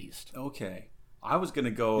hunting the beast. Okay. I was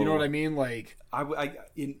gonna go. You know what I mean? Like,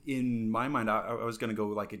 In my mind, I was gonna go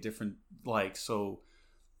like a different like so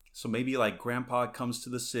maybe like Grandpa comes to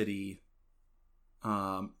the city.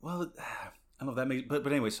 Well, I don't know if that makes, but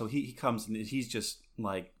anyway, so he comes and he's just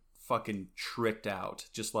like fucking tricked out,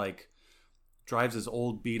 just like drives his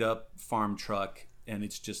old beat up farm truck, and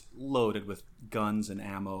it's just loaded with guns and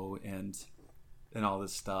ammo and all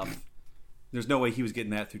this stuff. There's no way he was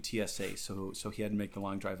getting that through TSA, so he had to make the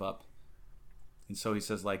long drive up. And so he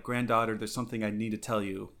says, like, granddaughter, there's something I need to tell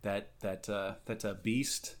you. That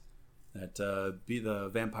beast, the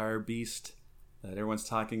vampire beast that everyone's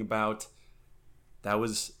talking about, that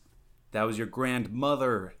was your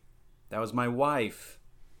grandmother. That was my wife.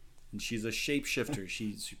 And she's a shapeshifter.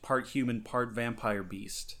 She's part human, part vampire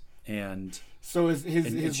beast. And so his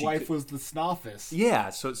she wife could- was the Snoffus. yeah,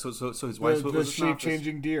 so his wife The was a shape Snoffus.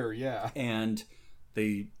 changing deer, yeah. And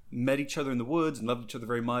they met each other in the woods and loved each other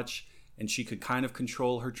very much. And she could kind of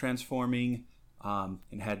control her transforming,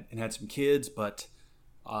 and had some kids, but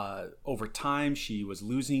over time she was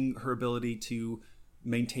losing her ability to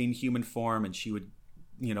maintain human form, and she would,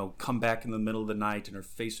 come back in the middle of the night, and her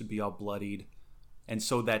face would be all bloodied. And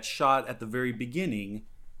so that shot at the very beginning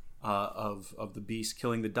of the beast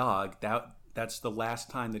killing the dog, that's the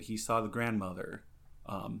last time that he saw the grandmother.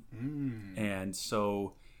 And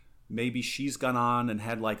so maybe she's gone on and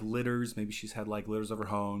had like litters. Maybe she's had like litters of her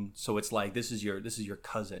own. So it's like, this is your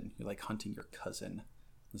cousin. You're like hunting your cousin.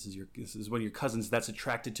 This is one of your cousins that's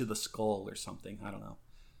attracted to the skull or something. I don't know.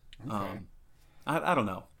 Okay. I don't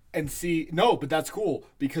know. And see, no, but that's cool,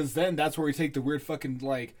 because then that's where we take the weird fucking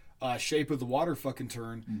like shape of the water fucking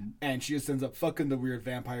turn, and she just ends up fucking the weird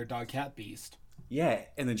vampire dog cat beast. Yeah,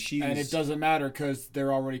 and then she's... And it doesn't matter because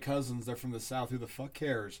they're already cousins. They're from the south. Who the fuck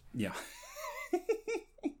cares? Yeah.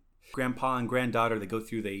 Grandpa and granddaughter, they go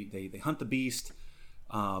through, they hunt the beast.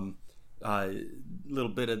 Little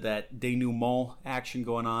bit of that denouement action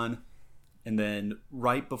going on. And then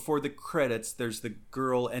right before the credits, there's the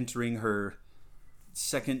girl entering her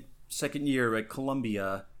second year at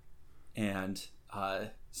Columbia, and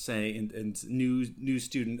saying, and new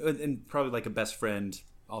student, and probably like a best friend,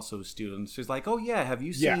 also a student. She's like, "Oh yeah, have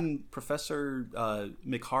you seen Professor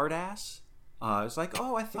McHardass?" It's like,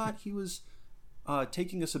 "Oh, I thought he was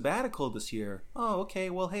taking a sabbatical this year." "Oh, okay.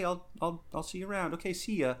 Well, hey, I'll see you around. Okay,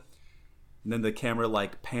 see ya." And then the camera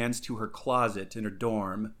like pans to her closet in her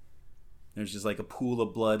dorm. There's just like a pool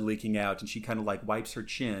of blood leaking out, and she kind of like wipes her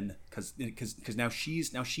chin because now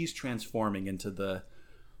she's transforming into the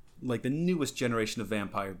newest generation of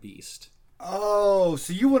vampire beast. Oh,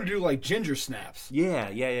 so you want to do like ginger snaps? Yeah.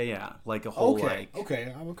 Like a whole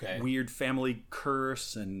Okay, I'm okay. weird family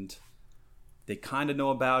curse, and they kind of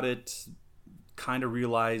know about it, kind of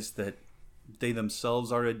realize that they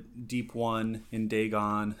themselves are a deep one in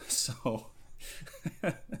Dagon, so...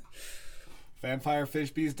 Vampire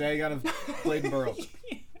fish beast Dagon of Bladenborough.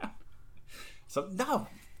 Yeah. So no,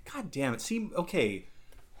 god damn it. See, okay,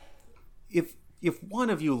 if one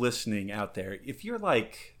of you listening out there, if you're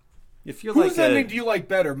Whose ending do you like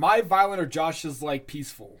better? My violent or Josh's like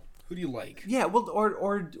peaceful? Who do you like? yeah, well,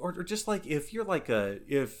 or just like if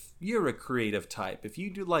you're a creative type, if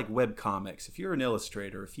you do like web comics, if you're an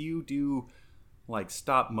illustrator, if you do like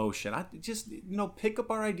stop motion, I just pick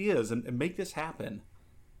up our ideas and make this happen.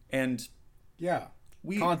 And Yeah.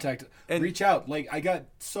 and- Reach out. Like, I got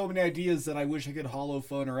so many ideas that I wish I could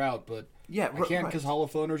holophone her out, but yeah, I can't because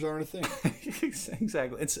holophoners aren't a thing.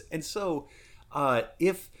 exactly. And so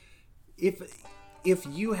if if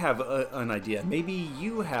you have an idea, maybe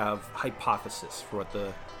you have hypothesis for what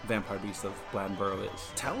the Vampire Beast of Bladdenborough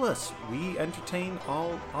is, tell us. We entertain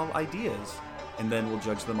all ideas, and then we'll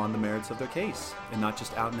judge them on the merits of their case, and not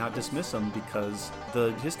just out and out dismiss them because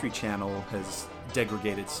the History Channel has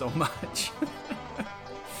degraded so much.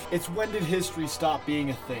 It's when did history stop being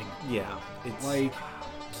a thing? Yeah, it's Like,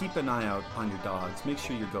 keep an eye out on your dogs. Make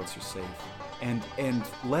sure your goats are safe, and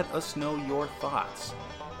let us know your thoughts.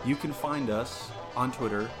 You can find us on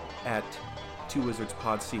Twitter at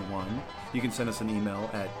 2wizardspodc1. You can send us an email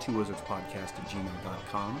at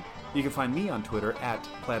 2wizardspodcast@gmail.com. You can find me on Twitter at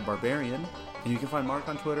PlaidBarbarian, and you can find Mark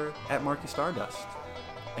on Twitter at Marky Stardust.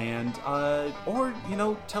 And or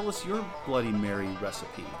tell us your Bloody Mary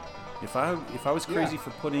recipe. If I was crazy for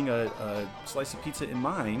putting a slice of pizza in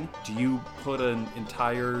mine, do you put an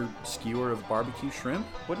entire skewer of barbecue shrimp?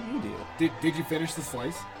 What do you do? did you finish the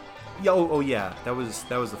slice? Yeah, oh yeah, that was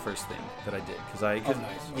the first thing that I did Nice.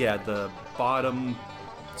 Yeah, the bottom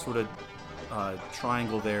sort of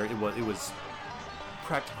triangle there, it was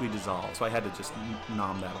practically dissolved, so I had to just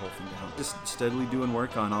nom that whole thing down. Just steadily doing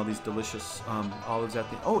work on all these delicious olives at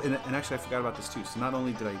the. Oh, and actually I forgot about this too. So not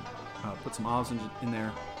only did I put some olives in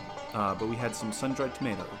there, but we had some sun-dried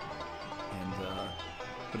tomato, and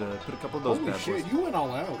put a couple of those Holy bad shit, boys. you went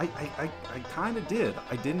all out. I kind of did.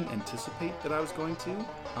 I didn't anticipate that I was going to,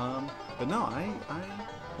 but no, I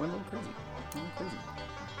went a little crazy.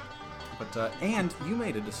 But and you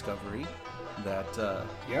made a discovery that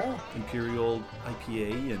Yeah. Imperial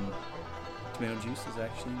IPA and tomato juice is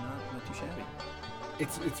actually not too shabby.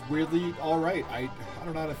 It's weirdly all right. I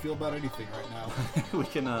don't know how to feel about anything right now. We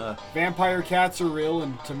can Vampire cats are real,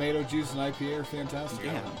 and tomato juice and IPA are fantastic.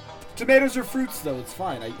 yeah. Tomatoes are fruits, though. It's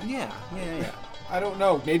fine. Yeah. I don't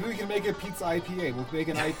know. Maybe we can make a pizza IPA. We'll make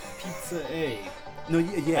an pizza A. No,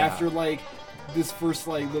 yeah. After this first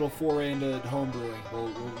little foray into home brewing, we'll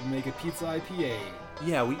make a pizza IPA.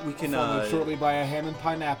 Yeah, we can Followed shortly by a ham and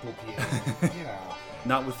pineapple PA. Yeah.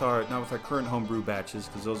 not with our current homebrew batches,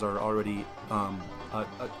 because those are already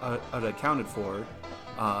accounted for.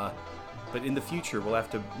 But in the future, we'll have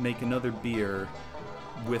to make another beer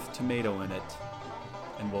with tomato in it,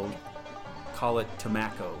 and we'll call it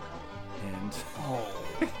Tomaco. And Oh.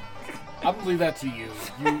 I'm gonna leave that to you.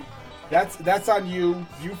 That's on you.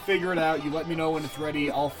 You figure it out. You let me know when it's ready.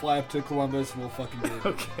 I'll fly up to Columbus and we'll fucking do it.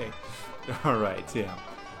 okay, all right, yeah.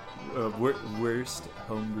 Worst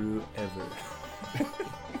homebrew ever.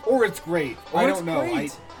 Or it's great. I don't know.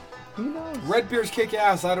 Who knows? Red beers kick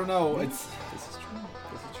ass. I don't know. It's This is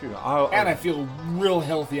true. and I feel real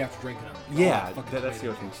healthy after drinking them. Yeah, fucking that's the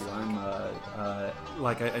other tomato thing juice.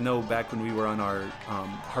 too. I know back when we were on our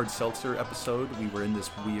hard seltzer episode, we were in this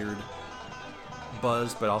weird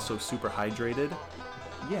buzz, but also super hydrated.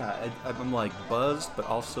 Yeah, I'm like buzzed, but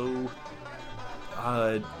also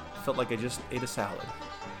felt like I just ate a salad.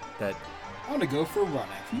 That I'm gonna go for a run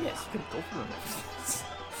after. yes, you could go for it.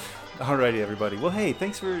 Alrighty, everybody. Well, hey,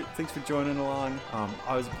 thanks for joining along.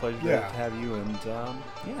 Always a pleasure Yeah. to have you, and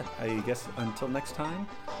I guess until next time,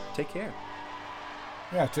 take care.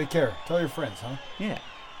 Yeah, take care. Tell your friends, huh? Yeah.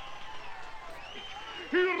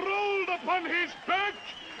 He rolled upon his back,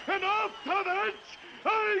 and after that,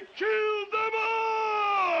 I killed them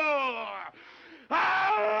all!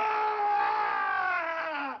 Ah!